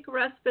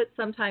respite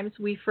sometimes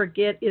we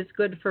forget is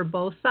good for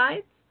both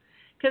sides,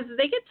 because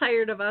they get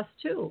tired of us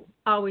too,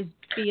 always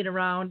being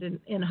around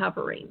and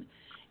hovering,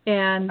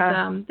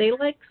 and they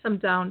like some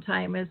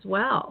downtime as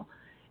well.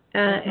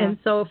 And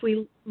so if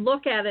we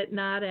look at it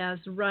not as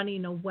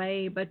running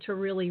away, but to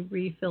really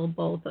refill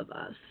both of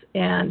us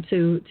and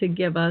to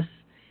give us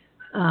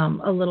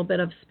a little bit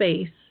of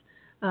space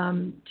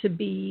to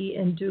be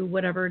and do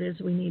whatever it is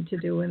we need to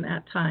do in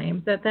that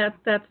time.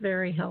 That's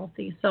very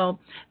healthy. So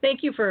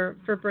thank you for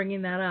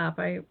bringing that up.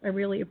 I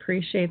really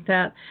appreciate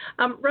that.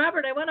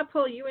 Robert, I want to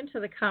pull you into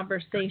the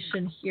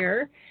conversation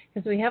here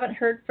because we haven't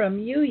heard from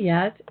you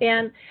yet.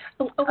 And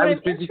I was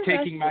busy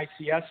taking my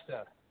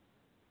siesta.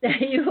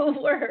 You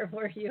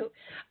were you?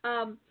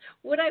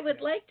 What I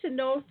would like to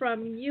know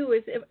from you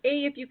is,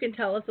 if you can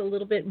tell us a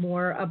little bit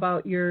more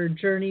about your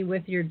journey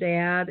with your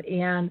dad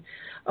and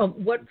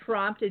what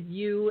prompted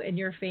you and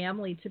your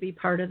family to be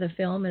part of the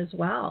film as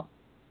well.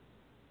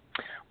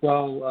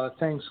 Well,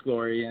 thanks,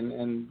 Lori,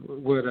 and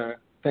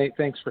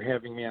thanks for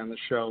having me on the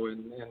show.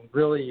 And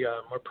really,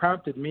 what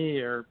prompted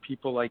me are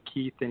people like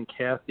Keith and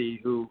Kathy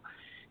who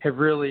have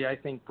really, I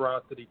think,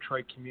 brought the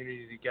Detroit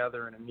community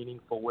together in a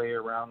meaningful way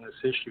around this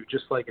issue,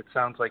 just like it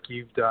sounds like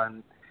you've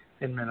done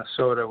in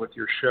Minnesota with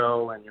your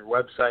show and your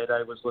website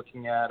I was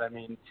looking at. I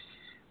mean,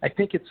 I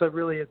think it's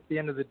really, at the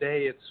end of the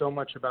day, it's so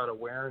much about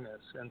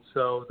awareness. And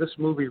so this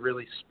movie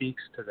really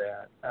speaks to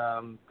that.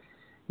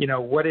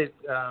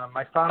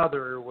 My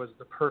father was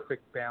the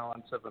perfect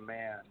balance of a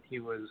man. He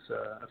was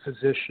a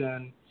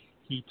physician.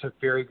 He took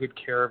very good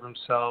care of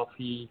himself.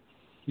 He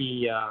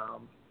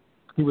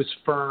was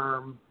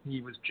firm.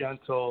 He was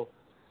gentle.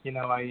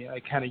 I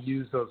kind of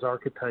use those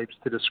archetypes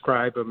to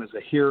describe him as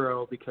a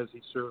hero because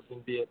he served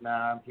in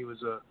Vietnam. He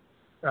was a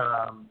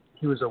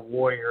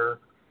warrior,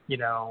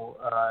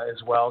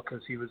 as well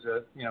because he was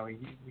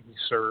he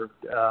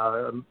served.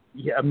 A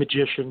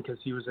magician because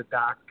he was a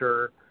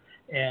doctor,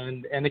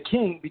 and a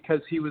king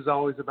because he was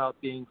always about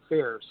being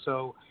fair.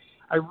 So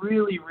I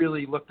really,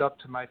 really looked up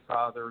to my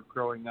father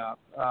growing up.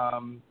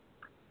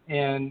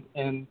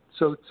 And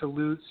so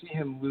to see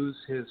him lose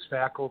his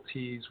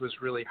faculties was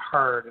really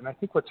hard. And I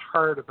think what's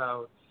hard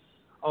about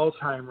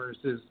Alzheimer's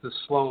is the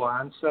slow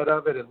onset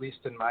of it. At least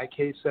in my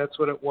case, that's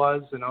what it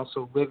was. And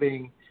also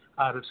living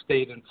out of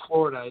state in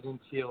Florida, I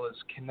didn't feel as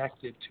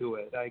connected to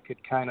it. I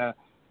could kind of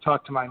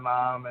talk to my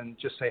mom and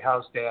just say,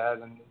 "How's Dad?"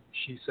 And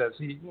she says,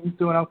 "He's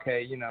doing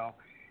okay,"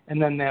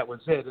 And then that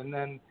was it. And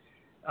then,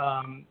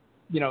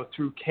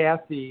 through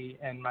Kathy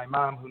and my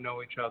mom who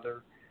know each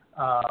other,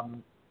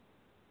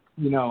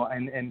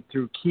 and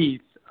through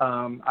Keith,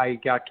 I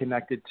got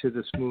connected to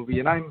this movie.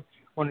 And I'm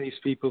one of these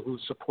people who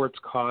supports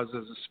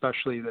causes,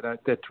 especially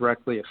that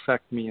directly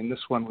affect me. And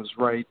this one was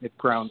right at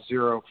ground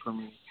zero for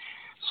me.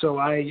 So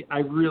I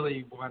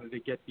really wanted to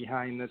get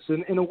behind this.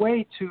 And in a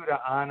way, too, to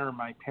honor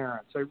my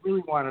parents. I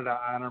really wanted to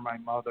honor my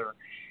mother.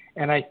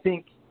 And I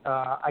think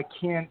I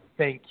can't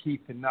thank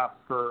Keith enough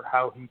for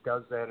how he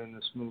does that in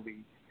this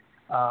movie.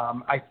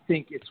 I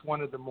think it's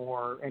one of the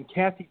more, and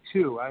Kathy,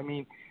 too. I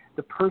mean,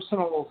 the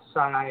personal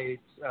side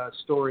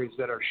stories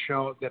that are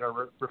shown, that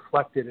are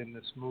reflected in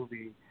this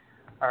movie,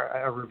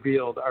 are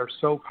revealed, are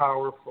so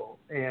powerful.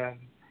 And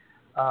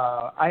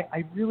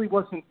I really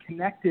wasn't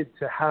connected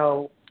to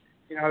how,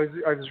 I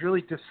was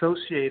really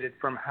dissociated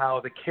from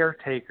how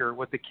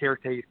what the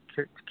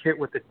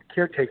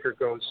caretaker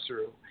goes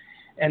through.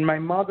 And my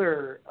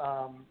mother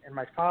and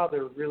my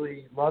father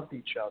really loved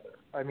each other.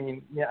 I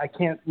mean, you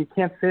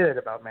can't say that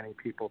about many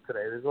people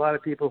today. There's a lot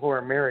of people who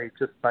are married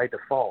just by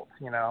default,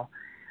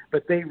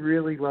 But they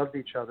really loved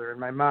each other. And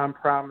my mom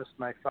promised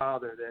my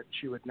father that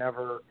she would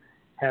never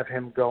have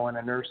him go in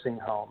a nursing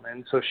home.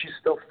 And so she's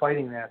still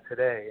fighting that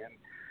today. And,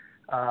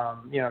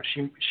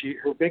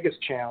 her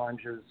biggest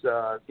challenge is,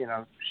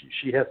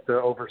 she has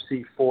to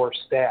oversee 4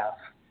 staff.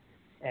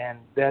 And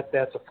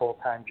that's a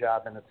full-time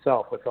job in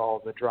itself with all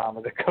the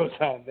drama that goes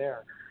on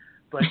there.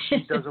 But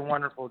she does a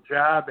wonderful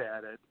job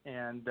at it.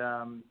 And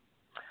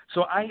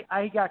so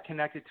I got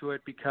connected to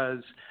it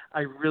because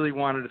I really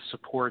wanted to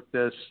support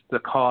the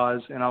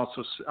cause, and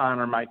also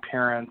honor my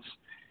parents,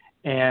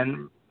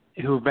 and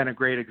who have been a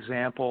great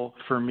example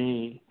for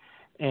me.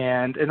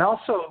 And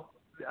also,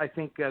 I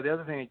think the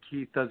other thing that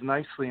Keith does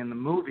nicely in the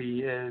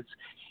movie is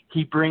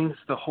he brings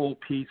the whole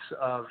piece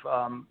of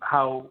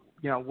how,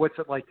 what's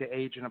it like to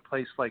age in a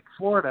place like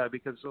Florida,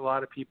 because a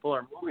lot of people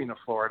are moving to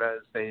Florida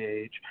as they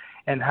age,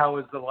 and how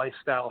is the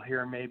lifestyle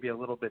here maybe a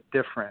little bit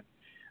different.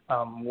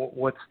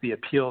 What's the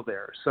appeal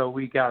there? So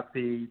we got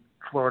the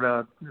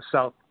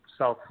South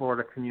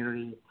Florida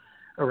community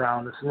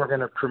around us, and we're going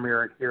to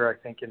premiere it here, I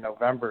think, in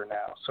November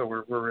now. So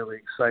we're really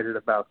excited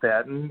about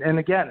that. And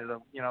again,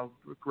 it'll,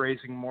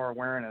 raising more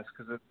awareness,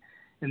 because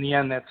in the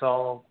end, that's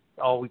all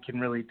we can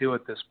really do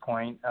at this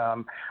point.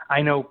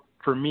 I know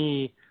for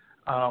me,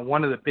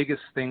 one of the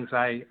biggest things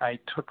I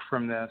took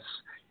from this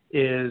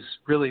is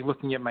really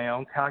looking at my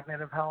own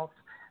cognitive health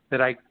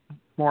that I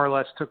more or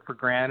less took for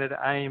granted.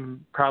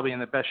 I'm probably in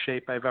the best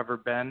shape I've ever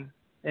been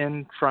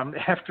in from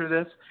after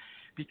this,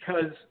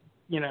 because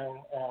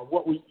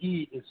what we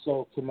eat is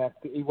so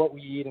connected. What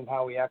we eat and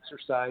how we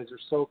exercise are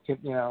so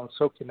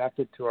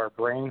connected to our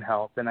brain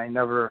health, and I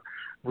never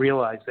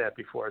realized that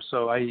before.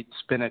 So I eat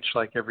spinach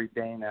like every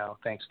day now,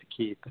 thanks to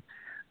Keith.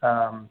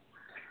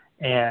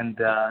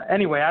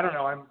 Anyway, I don't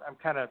know. I'm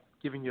kind of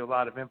giving you a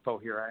lot of info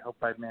here. I hope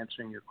I'm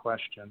answering your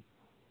question.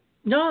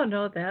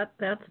 No,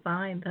 that's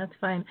fine. That's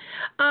fine.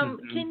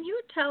 Can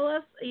you tell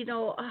us,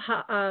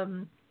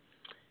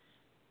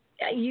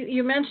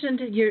 you mentioned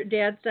your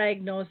dad's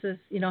diagnosis,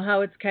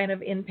 how it's kind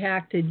of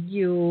impacted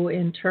you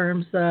in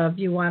terms of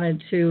you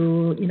wanted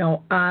to,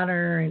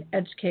 honor and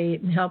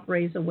educate and help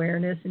raise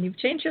awareness, and you've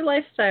changed your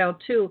lifestyle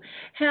too.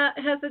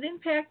 Has it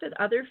impacted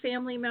other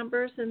family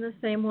members in the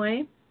same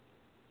way?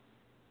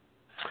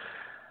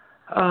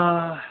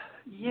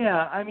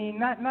 Yeah, I mean,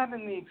 not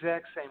in the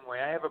exact same way.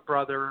 I have a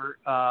brother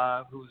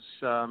who's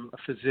a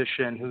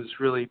physician who's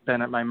really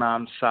been at my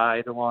mom's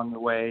side along the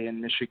way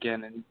in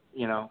Michigan, and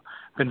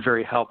been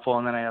very helpful.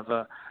 And then I have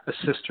a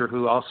sister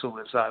who also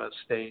lives out of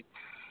state.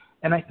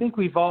 And I think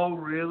we've all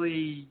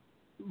really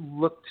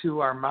looked to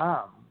our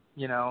mom,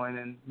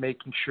 and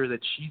making sure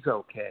that she's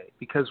okay,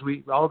 because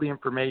all the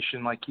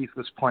information, like Keith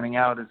was pointing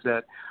out, is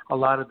that a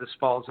lot of this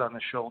falls on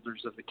the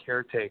shoulders of the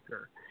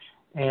caretaker.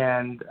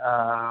 And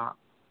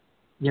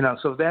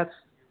so that's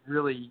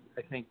really,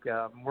 I think,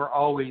 we're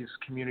always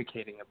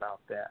communicating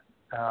about that.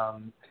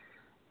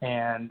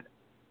 And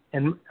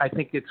I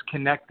think it's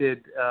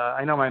connected.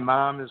 I know my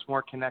mom is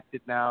more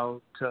connected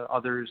now to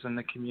others in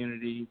the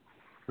community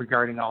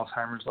regarding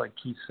Alzheimer's, like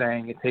Keith's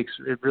saying.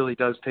 It really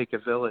does take a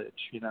village,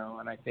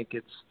 and I think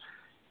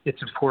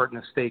it's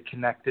important to stay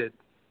connected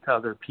to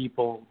other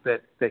people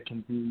that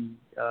can be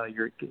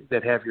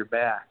that have your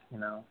back,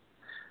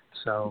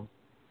 So.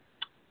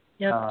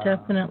 Yep,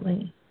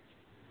 definitely.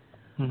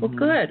 Well,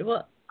 good.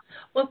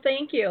 Well,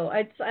 thank you.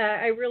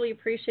 I really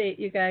appreciate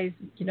you guys,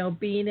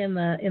 being in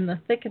the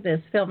thick of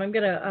this film. I'm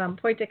going to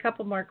point a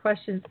couple more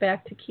questions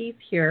back to Keith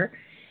here.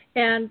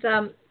 And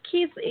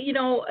Keith,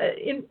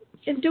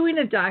 in doing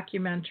a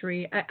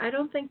documentary, I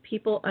don't think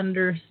people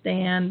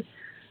understand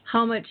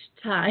how much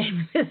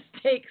time this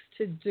takes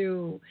to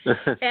do.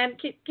 And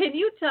can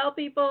you tell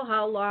people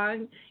how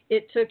long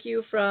it took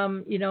you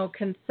from,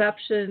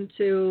 conception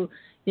to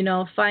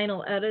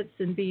final edits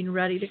and being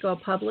ready to go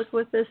public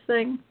with this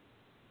thing?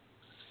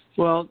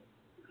 Well,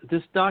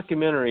 this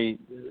documentary,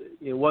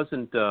 it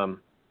wasn't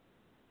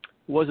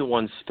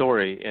one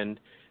story, and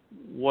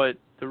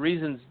the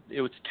reasons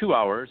it was 2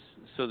 hours.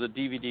 So the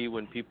DVD,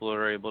 when people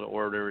are able to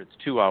order, it's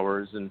 2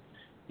 hours, and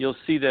you'll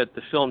see that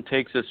the film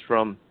takes us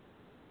from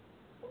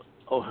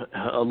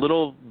a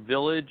little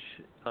village,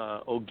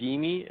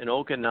 Ogimi in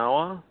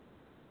Okinawa,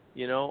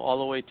 all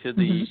the way to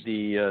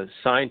the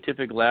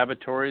scientific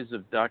laboratories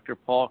of Dr.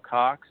 Paul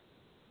Cox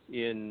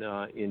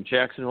in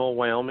Jackson Hole,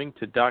 Wyoming,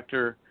 to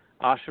Dr.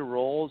 Asha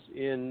Rolls at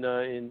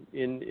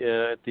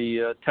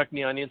the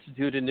Technion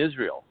Institute in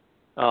Israel,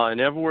 and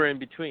everywhere in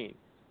between.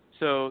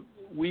 So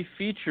we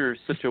feature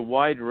such a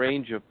wide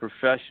range of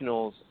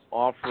professionals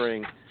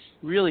offering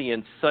really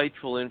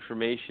insightful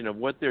information of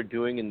what they're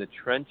doing in the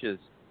trenches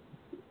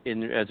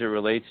as it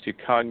relates to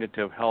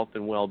cognitive health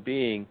and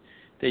well-being,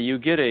 that you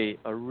get a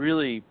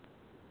really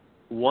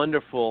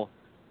wonderful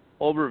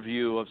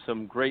overview of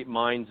some great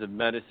minds of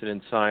medicine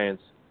and science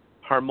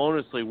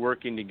harmoniously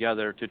working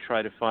together to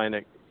try to find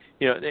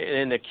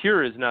and the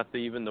cure is not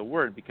even the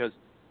word, because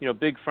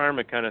Big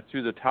Pharma kind of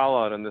threw the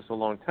towel out on this a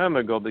long time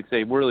ago because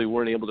they really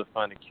weren't able to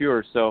find a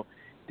cure. So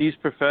these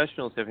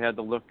professionals have had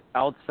to look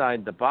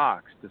outside the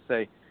box to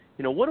say,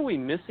 what are we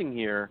missing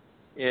here,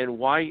 and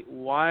why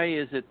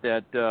is it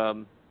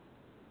that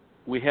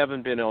we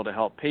haven't been able to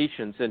help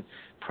patients? And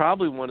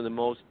probably one of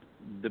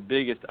the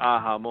biggest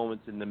aha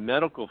moments in the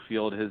medical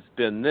field has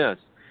been this,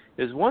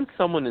 is once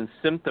you're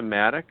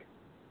symptomatic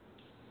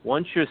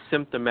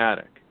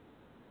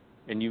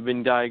and you've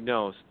been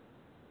diagnosed,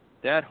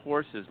 that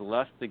horse has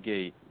left the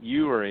gate.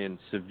 You are in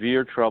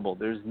severe trouble.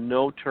 There's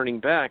no turning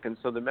back. And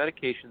so the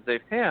medications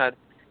they've had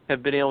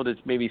have been able to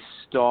maybe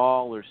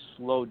stall or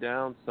slow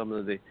down some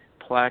of the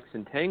plaques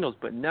and tangles,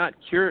 but not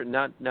cure,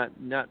 not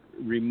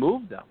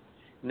remove them.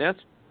 And that's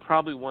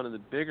probably one of the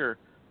bigger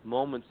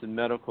moments in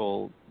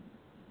medical,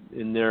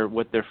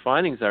 what their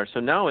findings are. So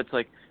now it's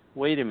like,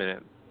 wait a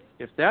minute.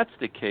 If that's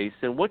the case,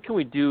 then what can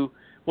we do?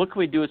 What can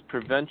we do as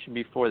prevention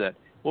before that?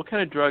 What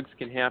kind of drugs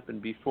can happen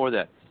before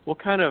that? What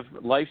kind of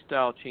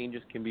lifestyle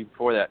changes can be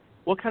before that?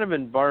 What kind of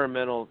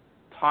environmental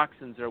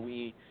toxins are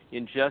we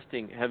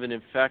ingesting have an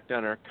effect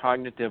on our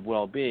cognitive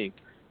well-being?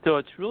 So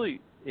it's really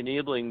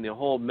enabling the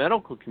whole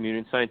medical community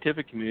and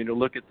scientific community to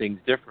look at things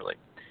differently.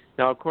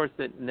 Now, of course,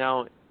 as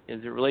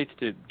it relates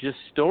to just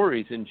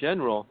stories in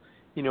general,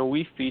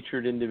 we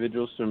featured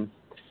individuals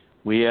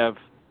we have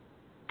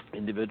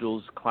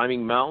individuals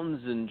climbing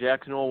mountains in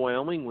Jackson Hole,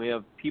 Wyoming. We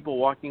have people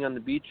walking on the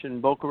beach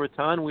in Boca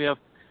Raton. We have,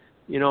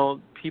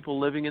 people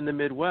living in the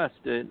Midwest,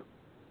 and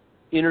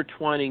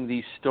intertwining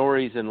these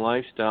stories and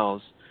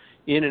lifestyles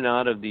in and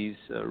out of these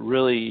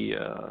really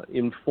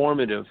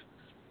informative,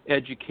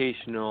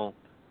 educational,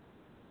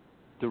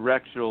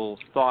 directional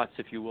thoughts,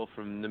 if you will,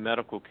 from the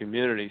medical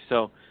community.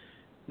 So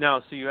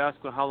you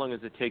ask, well, how long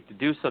does it take to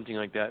do something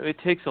like that? It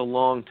takes a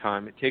long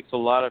time. It takes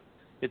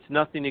it's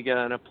nothing to get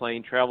on a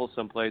plane, travel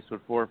someplace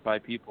with 4 or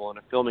 5 people and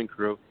a filming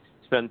crew,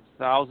 spend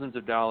thousands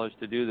of dollars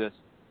to do this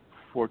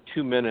for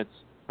 2 minutes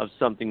of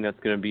something that's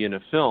going to be in a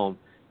film.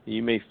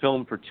 You may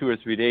film for 2 or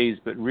 3 days,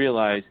 but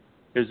realize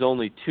there's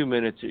only 2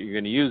 minutes that you're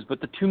going to use.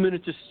 But the 2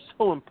 minutes is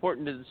so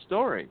important to the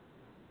story.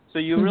 So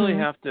you really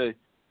have to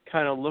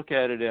kind of look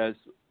at it as,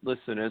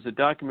 listen, as a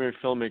documentary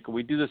filmmaker,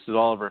 we do this with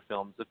all of our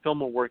films. The film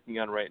we're working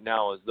on right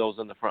now is those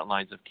on the front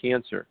lines of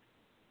cancer.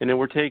 And then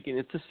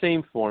it's the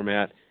same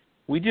format.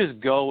 We just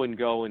go and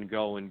go and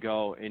go and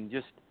go, and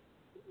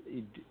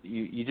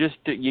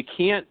you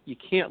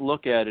can't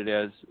look at it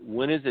as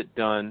when is it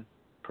done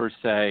per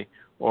se,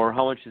 or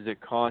how much is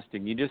it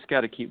costing. You just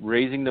got to keep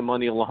raising the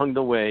money along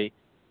the way,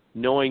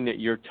 knowing that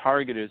your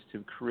target is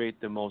to create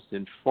the most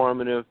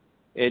informative,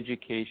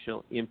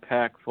 educational,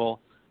 impactful,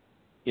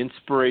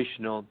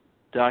 inspirational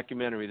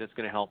documentary that's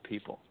going to help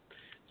people.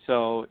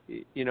 So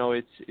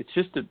it's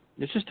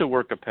just a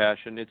work of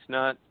passion. It's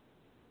not.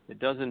 It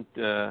doesn't.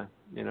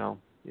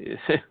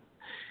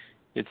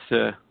 It's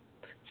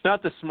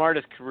not the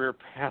smartest career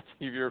path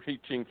if you're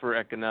reaching for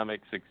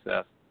economic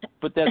success,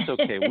 but that's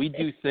okay. We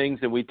do things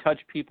and we touch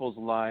people's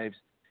lives,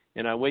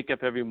 and I wake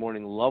up every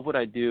morning, love what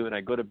I do, and I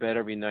go to bed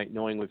every night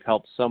knowing we've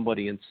helped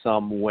somebody in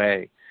some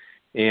way.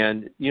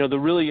 And, the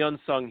really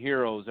unsung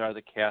heroes are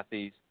the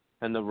Kathys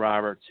and the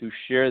Roberts who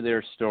share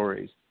their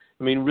stories.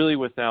 I mean, really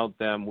without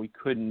them, we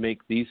couldn't make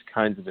these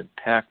kinds of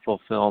impactful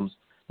films,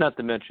 not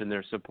to mention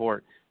their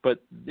support. But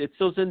it's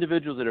those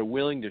individuals that are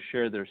willing to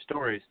share their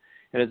stories.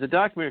 And as a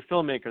documentary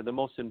filmmaker, the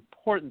most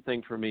important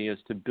thing for me is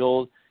to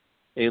build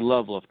a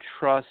level of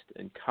trust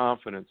and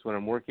confidence when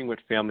I'm working with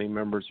family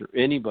members or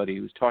anybody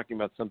who's talking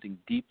about something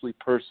deeply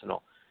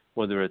personal,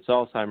 whether it's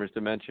Alzheimer's,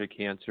 dementia,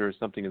 cancer, or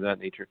something of that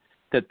nature,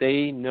 that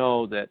they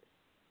know that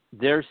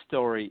their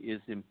story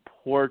is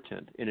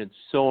important, and it's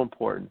so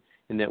important,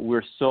 and that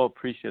we're so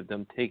appreciative of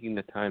them taking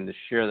the time to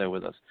share that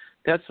with us.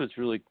 That's what's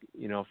really,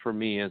 for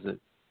me,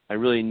 I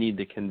really need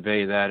to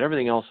convey that.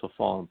 Everything else will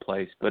fall in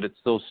place, but it's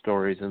those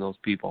stories and those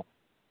people.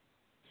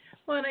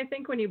 Well, and I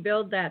think when you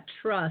build that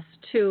trust,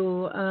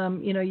 too,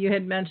 you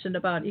had mentioned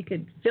about you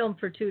could film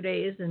for 2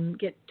 days and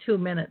get 2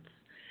 minutes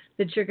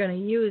that you're going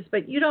to use,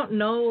 but you don't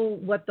know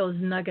what those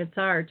nuggets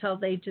are till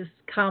they just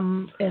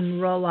come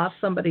and roll off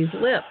somebody's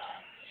lips.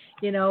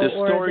 The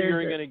story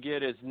you're going to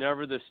get is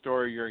never the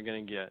story you're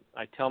going to get.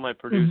 I tell my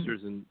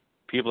producers and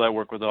people I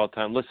work with all the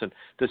time, listen,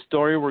 the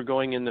story we're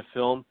going in the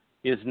film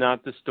is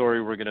not the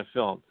story we're going to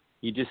film.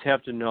 You just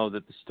have to know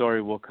that the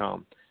story will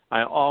come.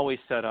 I always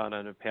set out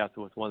on a path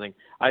with one thing.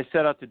 I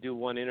set out to do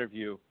one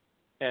interview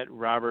at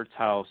Robert's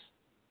house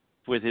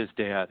with his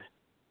dad.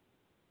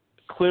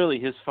 Clearly,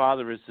 his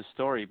father is the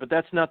story, but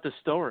that's not the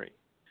story.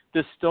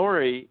 The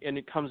story, and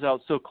it comes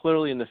out so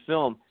clearly in the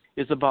film,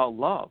 is about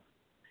love.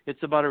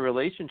 It's about a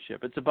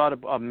relationship. It's about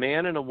a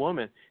man and a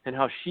woman, and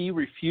how she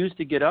refused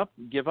to give up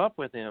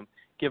on him,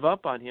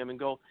 and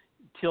go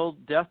till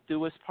death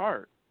do us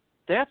part.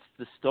 That's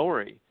the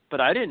story.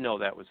 But I didn't know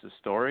that was the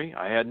story.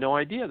 I had no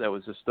idea that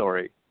was the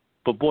story.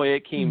 But boy,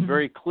 it came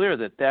very clear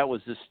that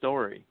was the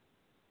story.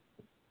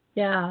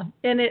 Yeah,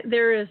 and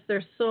there's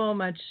so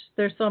much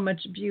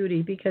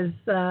beauty, because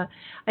I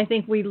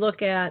think we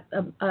look at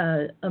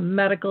a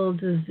medical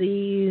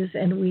disease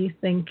and we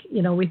think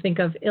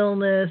of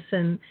illness,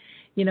 and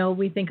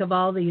we think of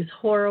all these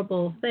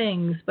horrible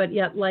things, but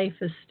yet life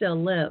is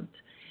still lived,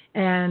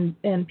 and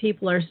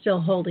people are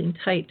still holding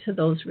tight to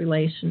those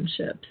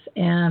relationships,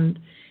 and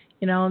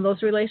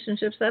those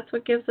relationships, that's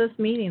what gives us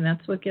meaning,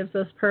 that's what gives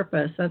us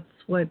purpose, that's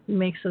what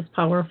makes us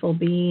powerful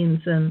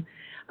beings. And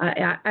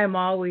I'm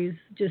always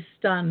just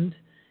stunned,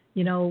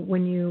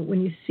 when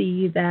you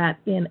see that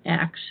in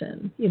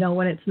action,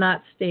 when it's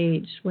not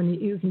staged, when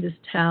you can just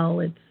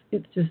tell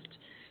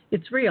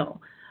it's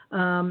real,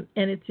 and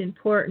it's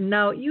important.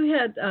 Now, you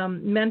had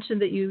mentioned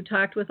that you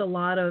talked with a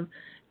lot of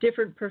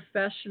different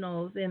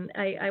professionals, and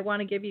I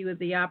want to give you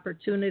the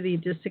opportunity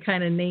just to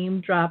kind of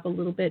name drop a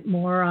little bit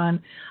more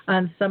on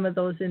some of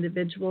those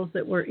individuals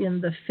that were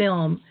in the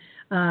film,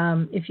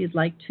 if you'd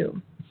like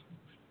to.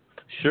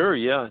 Sure,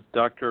 yeah.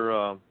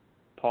 Dr.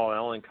 Paul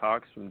Allen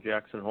Cox from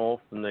Jackson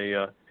Hole, and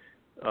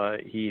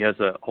he has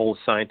a whole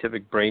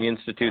scientific brain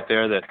institute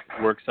there that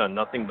works on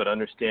nothing but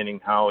understanding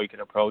how we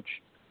can approach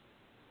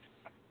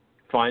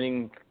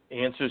finding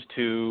answers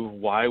to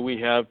why we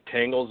have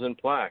tangles and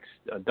plaques.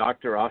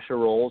 Dr. Asha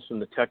Rolls from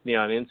the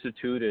Technion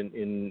Institute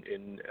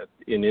in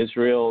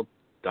Israel,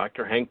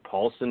 Dr. Hank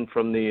Paulson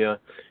from the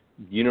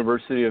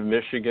University of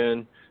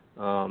Michigan,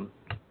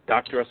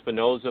 Dr.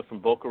 Espinoza from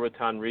Boca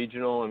Raton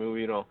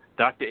Regional.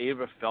 Dr.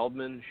 Ava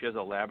Feldman, she has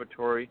a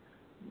laboratory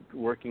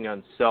working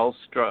on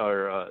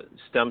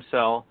stem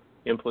cell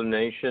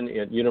implantation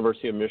at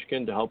University of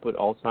Michigan to help with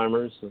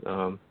Alzheimer's.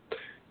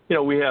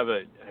 We have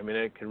it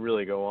can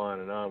really go on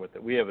and on with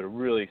it. We have a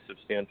really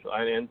substantial,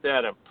 and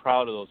that I'm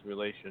proud of those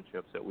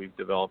relationships that we've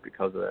developed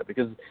because of that,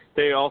 because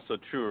they also,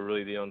 are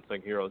really the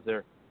unsung heroes.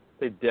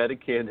 They've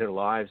dedicated their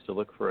lives to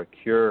look for a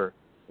cure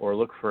or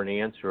look for an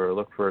answer or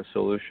look for a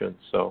solution.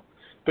 So,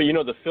 but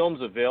the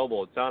film's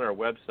available. It's on our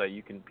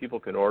website. People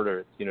can order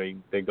it.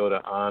 They go to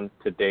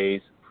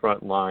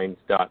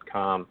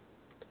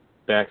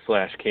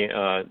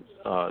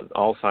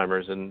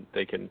ontoday'sfrontLines.com/Alzheimer's, and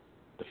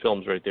the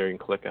film's right there. You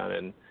can click on it.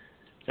 And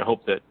I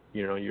hope that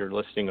your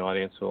listening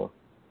audience will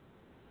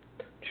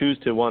choose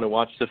to want to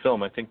watch the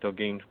film. I think they'll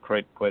gain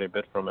quite a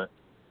bit from it.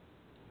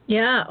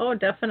 Yeah, oh,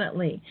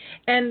 definitely.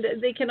 And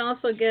they can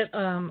also get,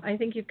 I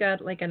think you've got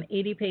like an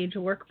 80-page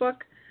workbook.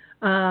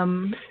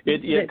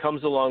 It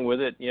comes along with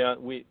it. Yeah,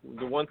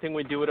 the one thing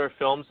we do with our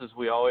films is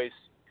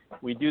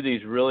we do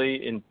these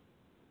really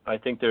I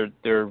think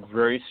they're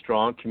very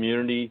strong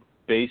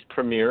community-based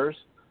premieres,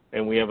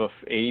 and we have a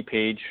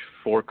 80-page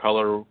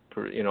 4-color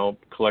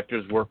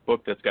collector's workbook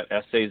that's got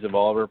essays of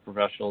all of our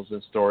professionals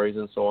and stories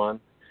and so on.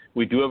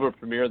 We do have a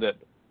premiere that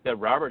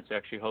Robert's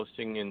actually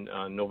hosting in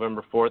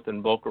November 4th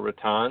in Boca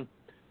Raton.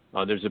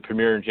 There's a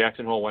premiere in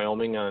Jackson Hole,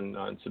 Wyoming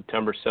on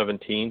September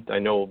 17th. I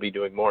know we'll be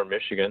doing more in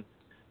Michigan.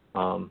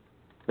 And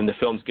the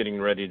film's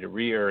getting ready to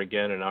re-air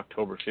again on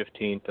October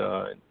 15th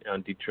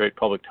on Detroit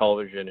Public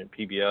Television and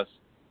PBS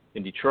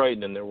in Detroit,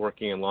 and then they're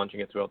working on launching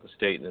it throughout the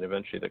state and then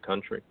eventually the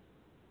country.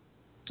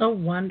 Oh,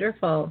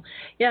 wonderful!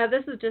 Yeah,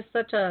 this is just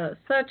such a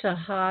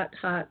hot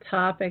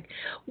topic.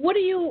 What do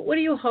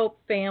you hope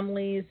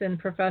families and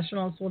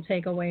professionals will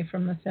take away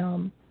from the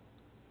film?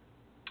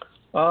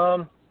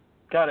 God,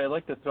 I'd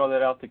like to throw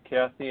that out to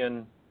Kathy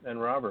and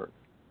Robert.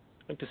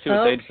 I'd like to see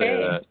what they'd say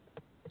to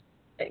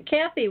that.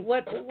 Kathy,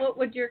 what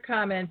would your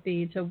comment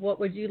be to what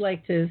would you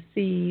like to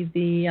see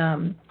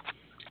the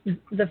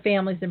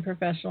families and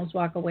professionals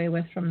walk away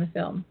with from the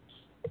film?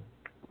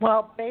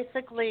 Well,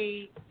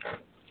 basically,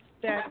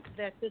 that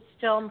this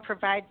film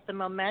provides the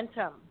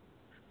momentum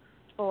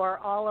for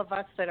all of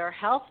us that are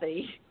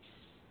healthy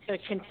to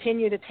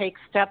continue to take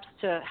steps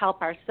to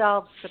help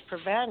ourselves to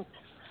prevent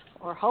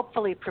or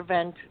hopefully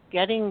prevent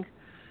getting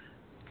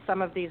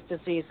some of these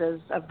diseases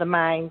of the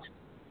mind,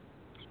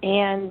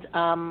 and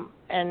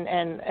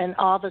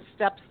all the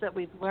steps that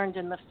we've learned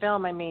in the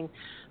film. I mean,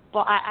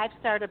 I've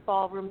started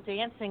ballroom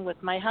dancing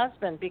with my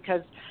husband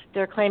because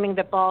they're claiming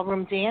that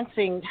ballroom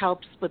dancing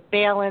helps with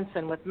balance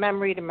and with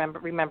memory to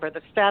remember the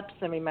steps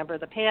and remember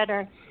the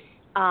pattern.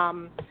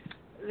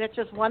 That's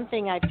just one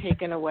thing I've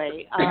taken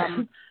away.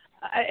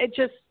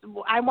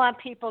 I want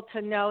people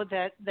to know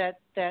that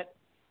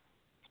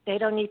they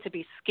don't need to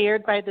be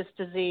scared by this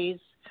disease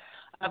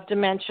of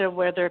dementia,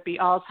 whether it be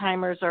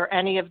Alzheimer's or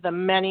any of the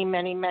many,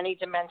 many, many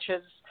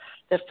dementias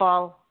that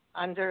fall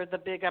under the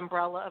big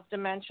umbrella of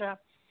dementia,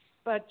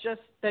 but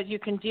just that you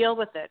can deal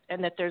with it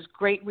and that there's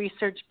great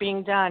research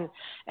being done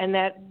and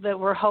that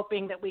we're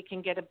hoping that we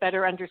can get a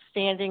better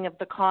understanding of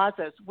the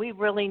causes. We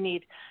really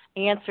need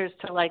answers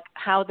to like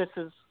how this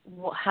is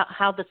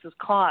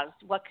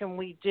caused. What can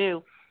we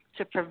do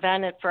to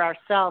prevent it for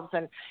ourselves?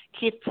 And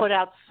Keith put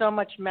out so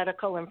much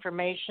medical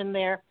information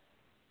there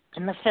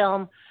in the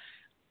film.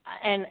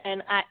 And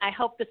I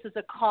hope this is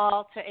a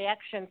call to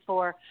action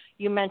for,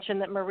 you mentioned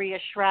that Maria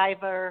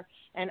Shriver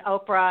and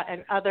Oprah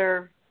and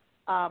other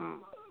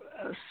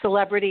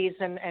celebrities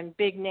and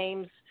big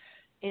names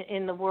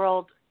in the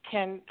world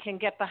can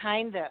get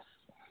behind this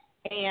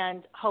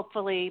and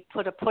hopefully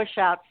put a push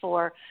out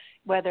for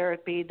whether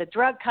it be the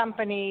drug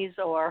companies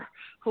or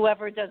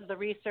whoever does the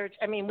research.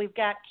 I mean,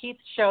 Keith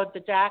showed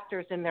the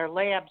doctors in their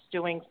labs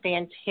doing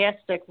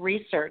fantastic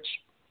research.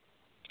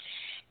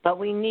 But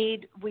we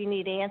need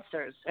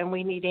answers, and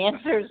we need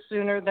answers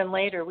sooner than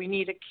later. We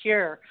need a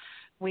cure.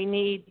 We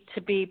need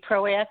to be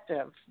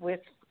proactive with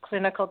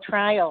clinical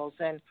trials,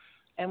 and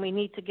we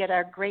need to get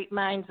our great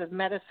minds of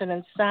medicine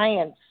and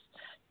science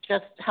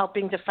just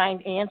helping to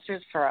find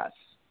answers for us.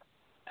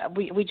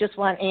 We just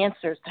want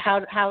answers.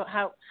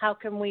 How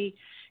can we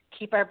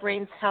keep our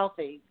brains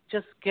healthy?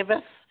 Just give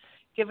us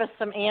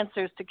some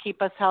answers to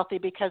keep us healthy,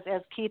 because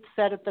as Keith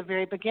said at the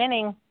very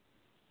beginning,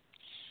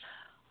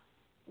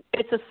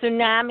 it's a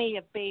tsunami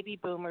of baby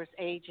boomers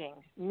aging.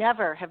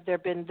 Never have there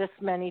been this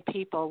many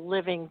people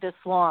living this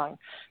long.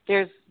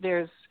 There's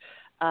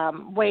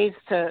ways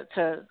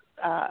to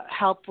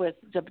help with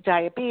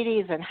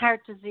diabetes and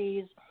heart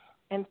disease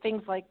and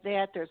things like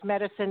that. There's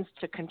medicines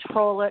to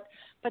control it,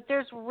 but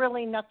there's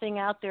really nothing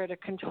out there to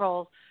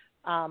control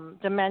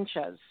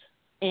dementias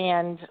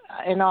and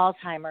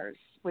Alzheimer's,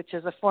 which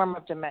is a form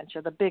of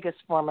dementia, the biggest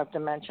form of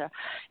dementia.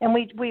 And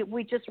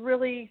we just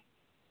really,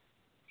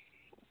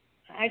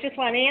 I just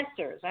want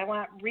answers. I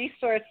want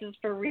resources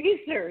for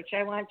research.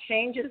 I want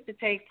changes to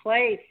take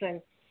place, and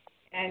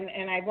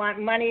I want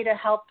money to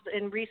help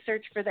in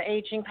research for the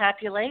aging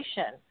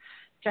population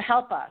to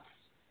help us.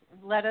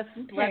 Let us.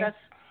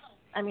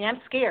 I mean,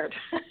 I'm scared.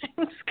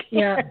 I'm scared.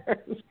 Yeah.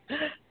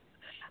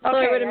 So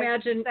okay, I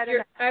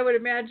would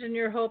imagine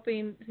you're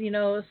hoping,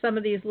 some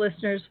of these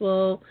listeners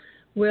will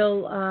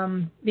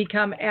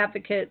become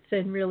advocates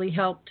and really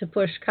help to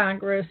push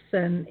Congress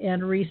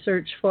and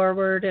research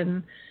forward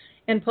and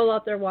pull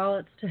out their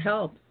wallets to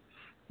help,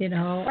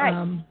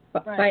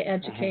 by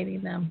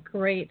educating them.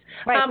 Great.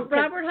 Right.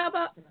 Robert,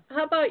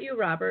 how about you,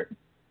 Robert?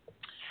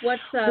 What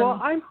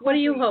do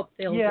you hope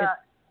they'll get?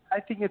 I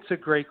think it's a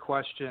great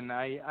question.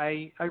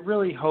 I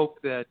really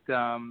hope that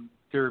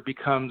there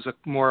becomes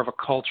more of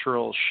a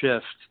cultural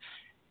shift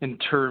in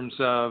terms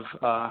of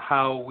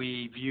how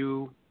we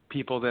view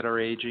people that are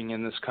aging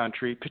in this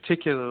country,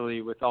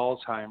 particularly with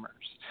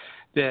Alzheimer's,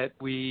 that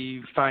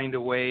we find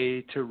a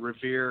way to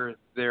revere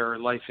their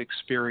life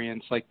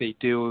experience like they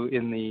do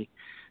in the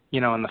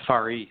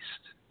Far East.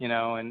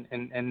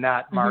 and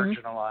not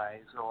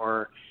marginalize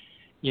or,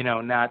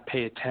 not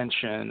pay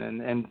attention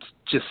and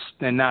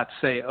not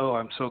say, oh,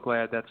 I'm so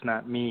glad that's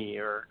not me,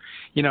 or,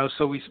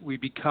 so we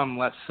become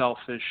less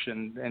selfish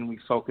and we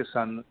focus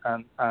on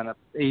an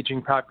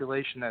aging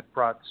population that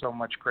brought so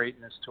much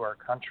greatness to our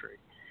country.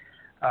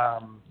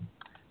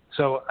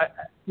 So,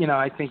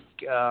 I think,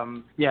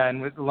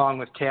 and along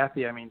with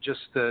Kathy, I mean,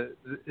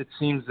 it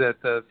seems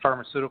that the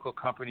pharmaceutical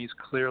companies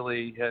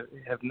clearly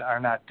are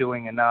not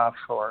doing enough,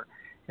 or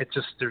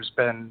there's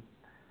been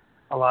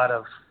a lot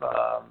of,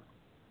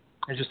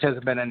 there just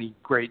hasn't been any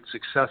great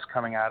success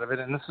coming out of it,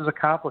 and this is a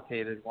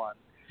complicated one.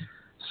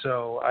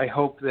 So I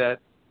hope that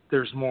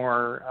there's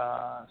more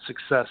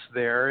success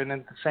there, and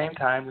at the same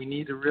time, we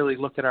need to really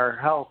look at our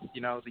health,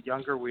 the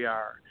younger we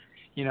are.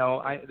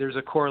 There's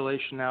a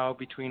correlation now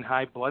between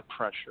high blood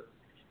pressure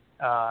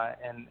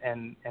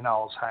and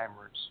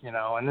Alzheimer's,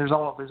 and there's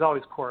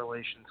always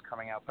correlations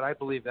coming out, but I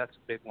believe that's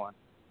a big one.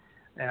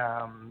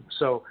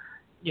 So,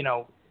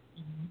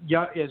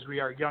 as we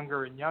are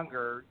younger and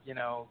younger,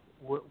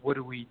 what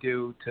do we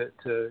do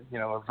to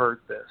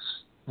avert this,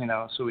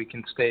 so we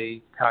can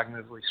stay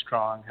cognitively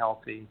strong,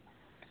 healthy,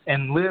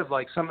 and live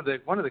like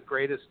one of the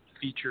greatest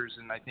features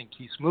in, I think,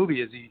 Keith's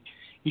movie is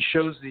he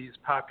shows these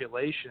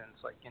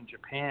populations like in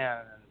Japan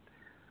and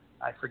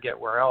I forget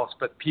where else,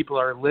 but people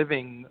are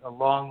living a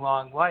long,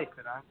 long life.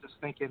 And I'm just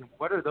thinking,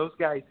 what are those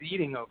guys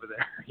eating over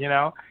there,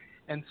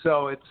 And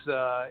so it's,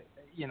 I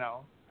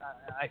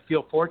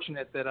feel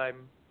fortunate that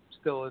I'm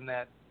still in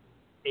that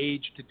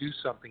age to do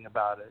something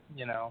about it,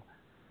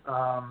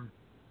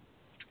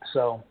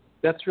 So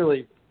that's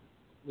really,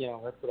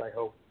 that's what I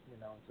hope,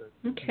 that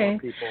more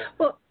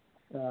people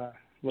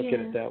look at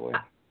it that way.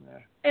 Yeah.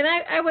 And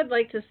I would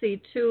like to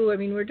see, too, I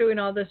mean, we're doing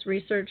all this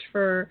research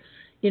for,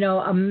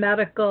 a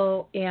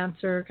medical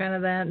answer, kind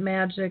of that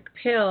magic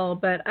pill,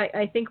 but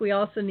I think we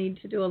also need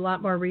to do a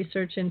lot more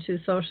research into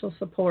social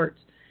support.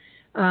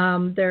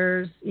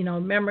 There's,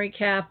 memory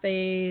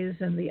cafes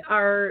and the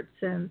arts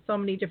and so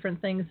many different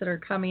things that are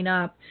coming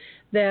up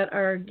that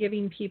are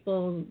giving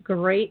people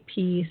great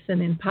peace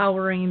and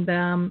empowering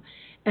them.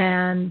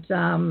 And,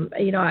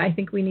 I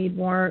think we need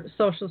more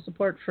social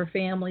support for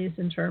families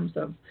in terms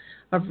of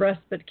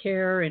respite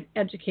care and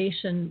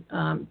education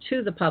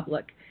to the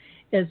public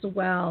as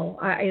well.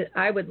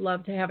 I would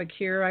love to have a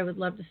cure. I would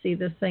love to see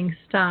this thing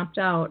stomped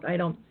out. I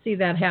don't see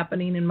that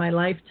happening in my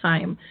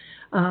lifetime.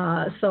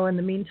 So in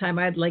the meantime,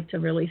 I'd like to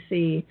really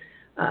see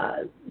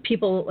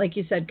people, like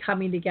you said,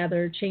 coming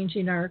together,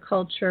 changing our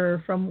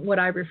culture from what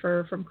I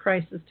refer from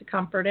crisis to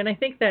comfort. And I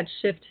think that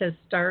shift has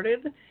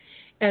started.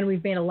 And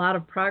we've made a lot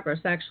of progress,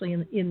 actually,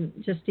 in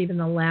just even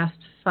the last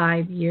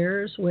 5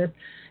 years with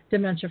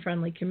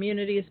dementia-friendly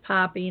communities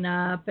popping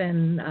up,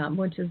 and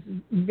which is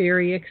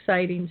very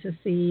exciting to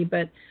see.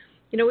 But,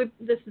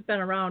 this has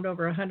been around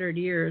over 100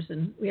 years,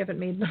 and we haven't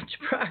made much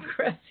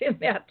progress in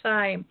that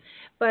time.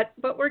 But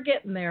we're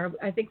getting there.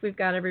 I think we've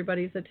got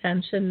everybody's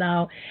attention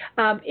now.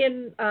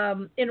 In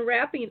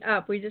wrapping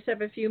up, we just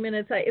have a few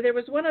minutes. There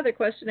was one other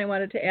question I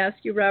wanted to ask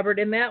you, Robert,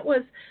 and that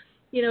was,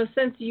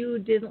 since you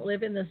didn't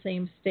live in the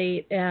same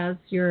state as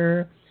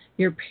your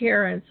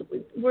parents,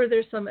 were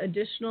there some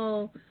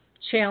additional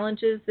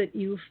challenges that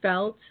you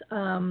felt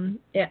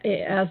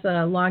as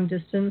a long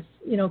distance,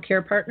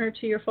 care partner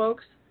to your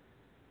folks?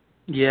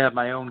 Yeah,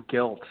 my own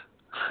guilt.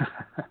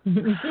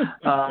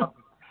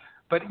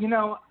 But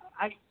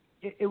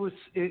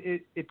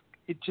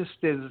it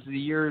just, as the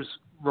years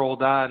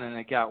rolled on and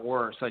it got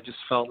worse, I just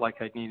felt like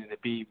I needed to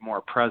be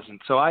more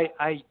present. So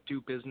I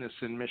do business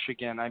in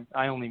Michigan.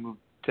 I only moved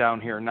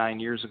down here 9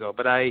 years ago,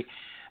 but I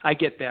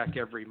get back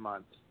every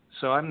month.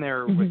 So I'm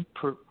there with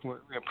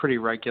pretty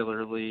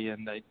regularly,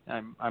 and I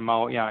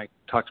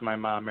talk to my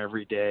mom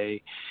every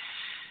day,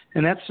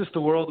 and that's just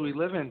the world we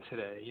live in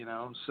today,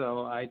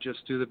 So I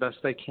just do the best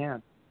I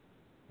can,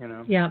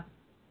 Yeah,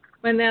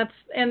 and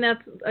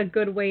that's a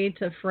good way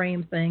to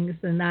frame things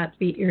and not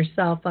beat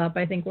yourself up.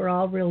 I think we're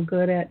all real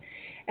good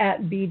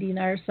at beating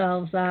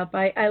ourselves up.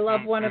 I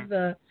love one of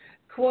the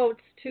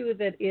quotes too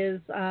that is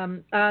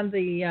on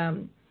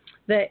the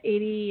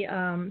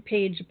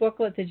 80-page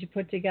booklet that you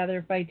put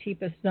together by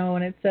Teepa Snow,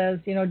 and it says,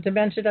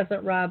 dementia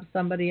doesn't rob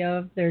somebody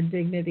of their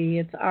dignity.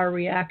 It's our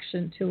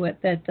reaction to it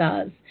that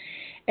does.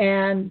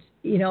 And,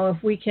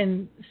 if we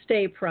can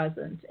stay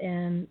present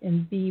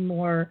and be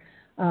more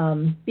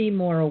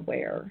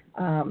aware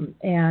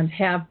and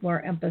have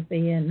more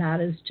empathy and not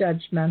as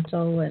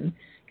judgmental and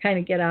kind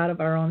of get out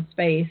of our own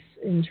space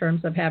in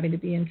terms of having to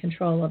be in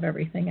control of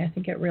everything, I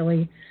think it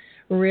really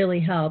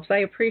helps. I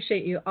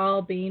appreciate you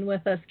all being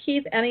with us.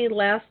 Keith, any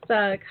last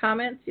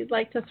comments you'd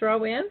like to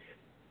throw in?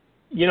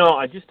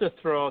 Just to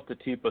throw out the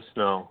Teepa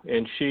Snow,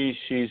 and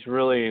she's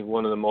really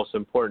one of the most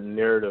important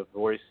narrative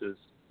voices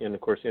in,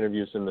 of course,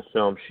 interviews in the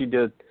film.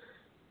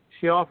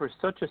 She offers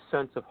such a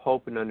sense of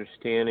hope and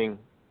understanding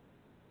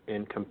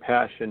and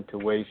compassion to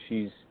ways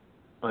she's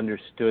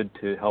understood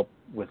to help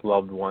with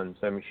loved ones.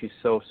 I mean, she's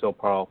so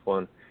powerful,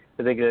 and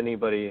I think if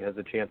anybody has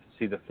a chance to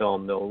see the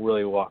film, they'll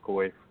really walk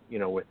away,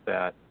 with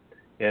that.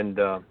 And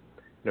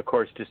And, of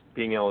course, just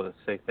being able to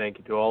say thank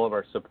you to all of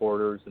our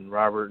supporters and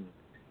Robert and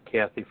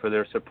Kathy for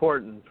their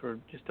support and for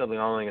just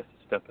allowing us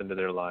to step into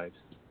their lives.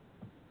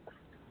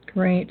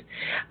 Great.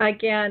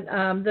 Again,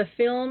 the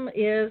film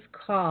is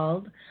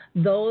called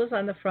Those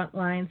on the Front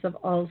Lines of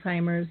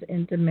Alzheimer's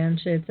and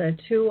Dementia. It's a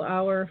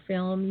 2-hour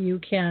film.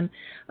 You can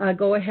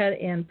go ahead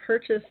and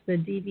purchase the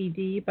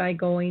DVD by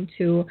going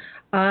to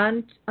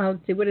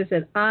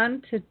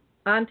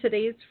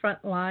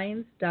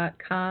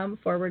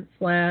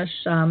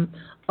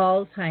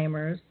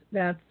ontoday'sfrontlines.com/Alzheimer's.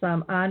 That's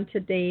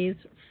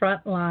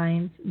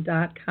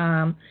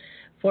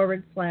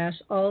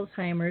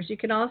ontoday'sfrontlines.com/Alzheimer's. You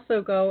can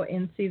also go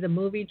and see the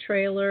movie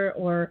trailer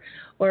or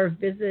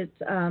visit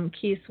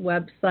Keith's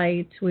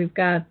website. We've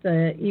got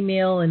the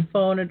email and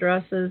phone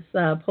addresses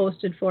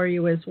posted for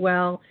you as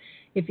well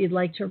if you'd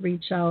like to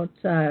reach out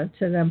to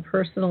them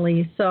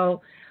personally.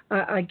 So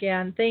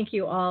again, thank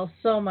you all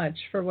so much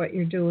for what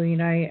you're doing.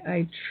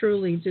 I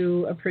truly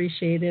do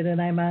appreciate it, and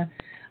I'm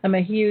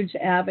a huge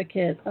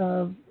advocate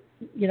of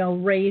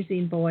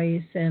raising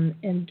voice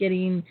and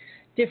getting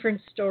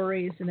different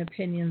stories and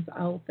opinions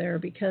out there,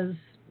 because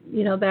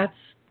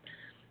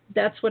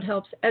that's what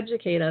helps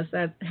educate us.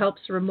 That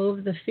helps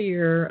remove the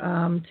fear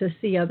to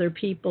see other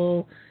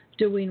people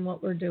doing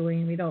what we're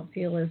doing. We don't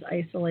feel as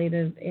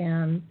isolated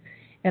and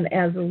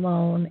as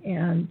alone,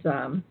 and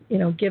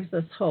gives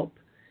us hope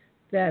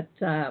that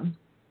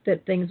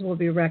things will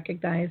be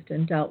recognized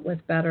and dealt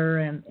with better,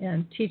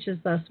 and teaches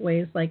us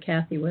ways, like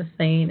Kathy was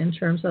saying, in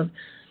terms of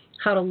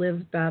how to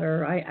live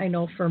better. I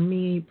know for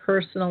me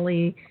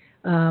personally,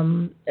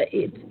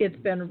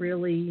 it's been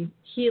really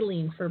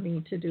healing for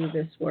me to do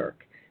this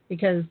work,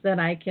 because then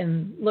I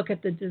can look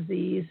at the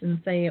disease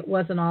and say it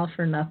wasn't all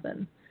for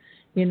nothing.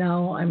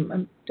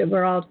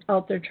 We're all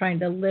out there trying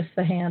to lift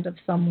the hand of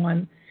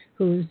someone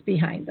who's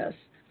behind us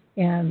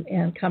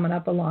and coming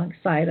up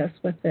alongside us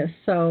with this.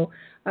 So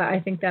I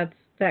think that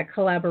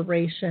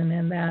collaboration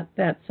and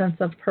that sense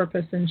of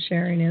purpose and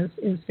sharing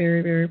is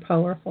very, very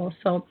powerful.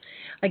 So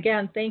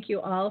again, thank you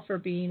all for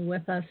being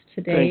with us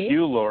today. Thank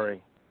you,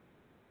 Lori.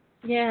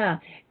 Yeah,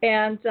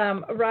 and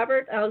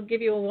Robert, I'll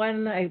give you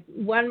 1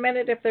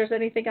 minute if there's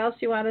anything else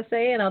you want to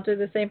say, and I'll do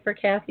the same for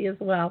Kathy as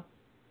well.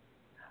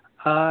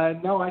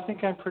 No, I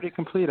think I'm pretty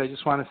complete. I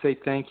just want to say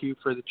thank you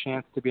for the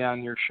chance to be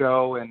on your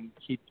show and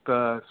keep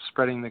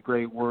spreading the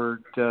great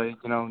word, doing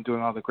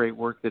all the great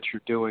work that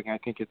you're doing. I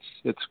think it's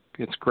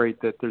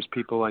great that there's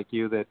people like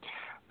you that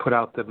put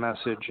out the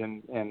message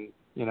and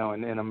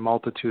in a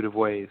multitude of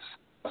ways.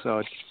 So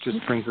it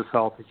just brings us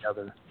all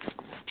together.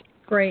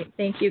 Great.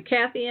 Thank you.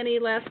 Kathy, any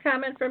last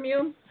comment from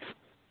you?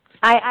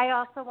 I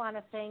also want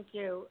to thank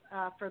you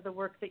for the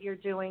work that you're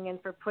doing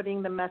and for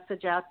putting the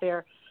message out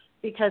there,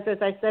 because as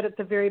I said at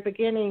the very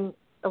beginning,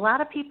 a lot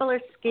of people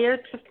are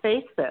scared to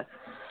face this.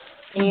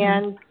 Mm-hmm.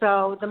 And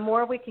so the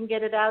more we can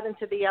get it out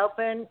into the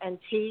open and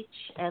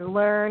teach and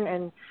learn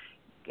and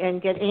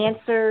get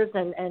answers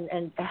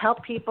and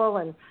help people,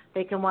 and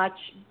they can watch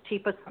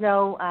Tifa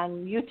Snow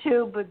on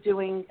YouTube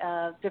doing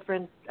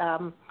different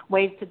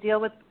ways to deal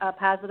with a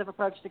positive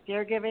approach to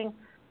caregiving.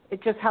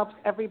 It just helps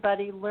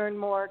everybody learn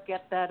more,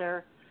 get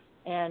better,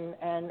 and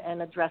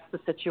address the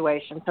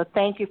situation. So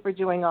thank you for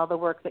doing all the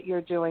work that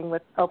you're doing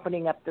with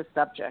opening up this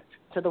subject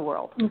to the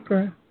world.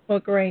 Okay. Well,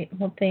 great.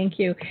 Well, thank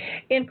you.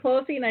 In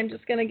closing, I'm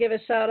just going to give a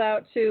shout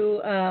out to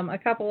a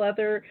couple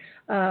other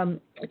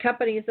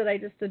companies that I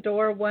just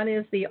adore. One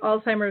is the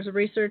Alzheimer's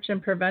Research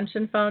and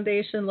Prevention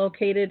Foundation,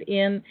 located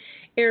in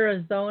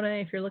Arizona.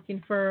 If you're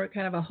looking for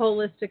kind of a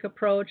holistic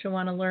approach and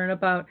want to learn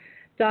about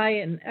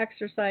diet and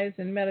exercise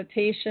and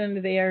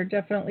meditation, they are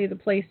definitely the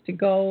place to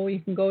go.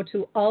 You can go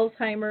to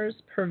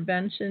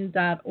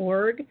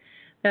alzheimersprevention.org.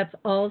 That's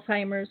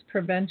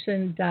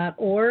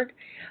alzheimersprevention.org.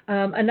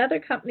 Another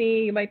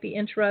company you might be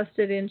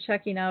interested in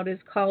checking out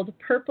is called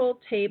Purple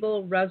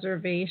Table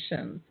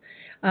Reservations.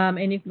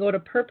 And you can go to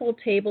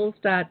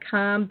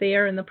purpletables.com. They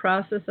are in the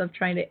process of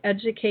trying to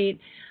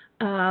educate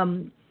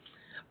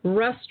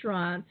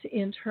restaurants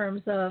in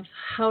terms of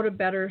how to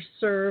better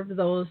serve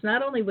those,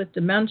 not only with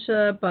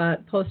dementia,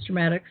 but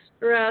post-traumatic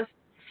stress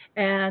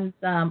and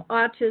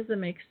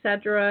autism,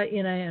 etc.,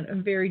 in a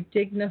very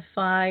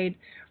dignified,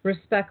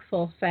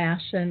 respectful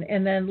fashion.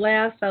 And then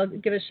last, I'll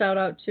give a shout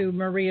out to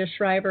Maria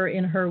Shriver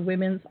in her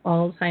Women's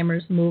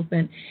Alzheimer's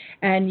Movement.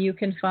 And you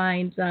can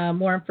find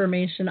more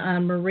information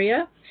on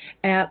Maria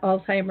at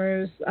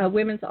Women's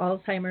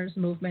Alzheimer's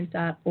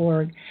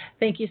Movement.org.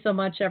 Thank you so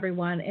much,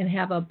 everyone, and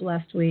have a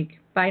blessed week.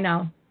 Bye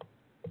now.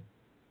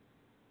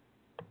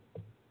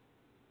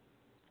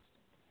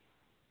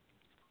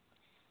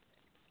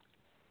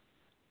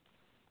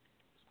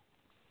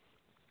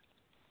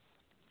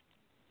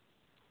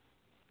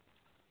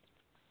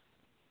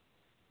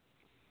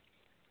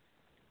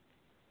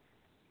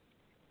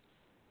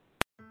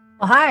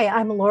 Hi,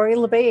 I'm Lori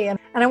LeBay, and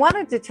I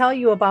wanted to tell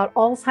you about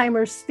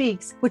Alzheimer's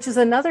Speaks, which is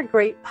another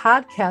great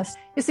podcast.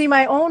 You see,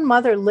 my own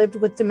mother lived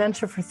with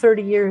dementia for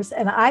 30 years,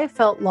 and I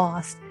felt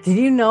lost. Did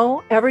you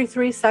know every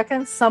 3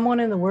 seconds someone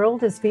in the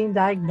world is being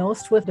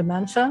diagnosed with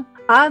dementia?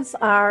 odds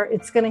are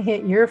it's going to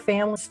hit your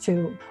families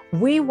too.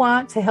 We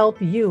want to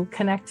help you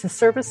connect to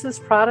services,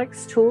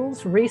 products,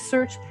 tools,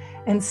 research,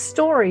 and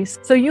stories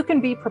so you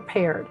can be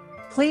prepared.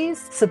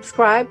 Please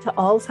subscribe to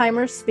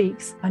Alzheimer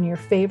Speaks on your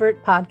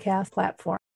favorite podcast platform.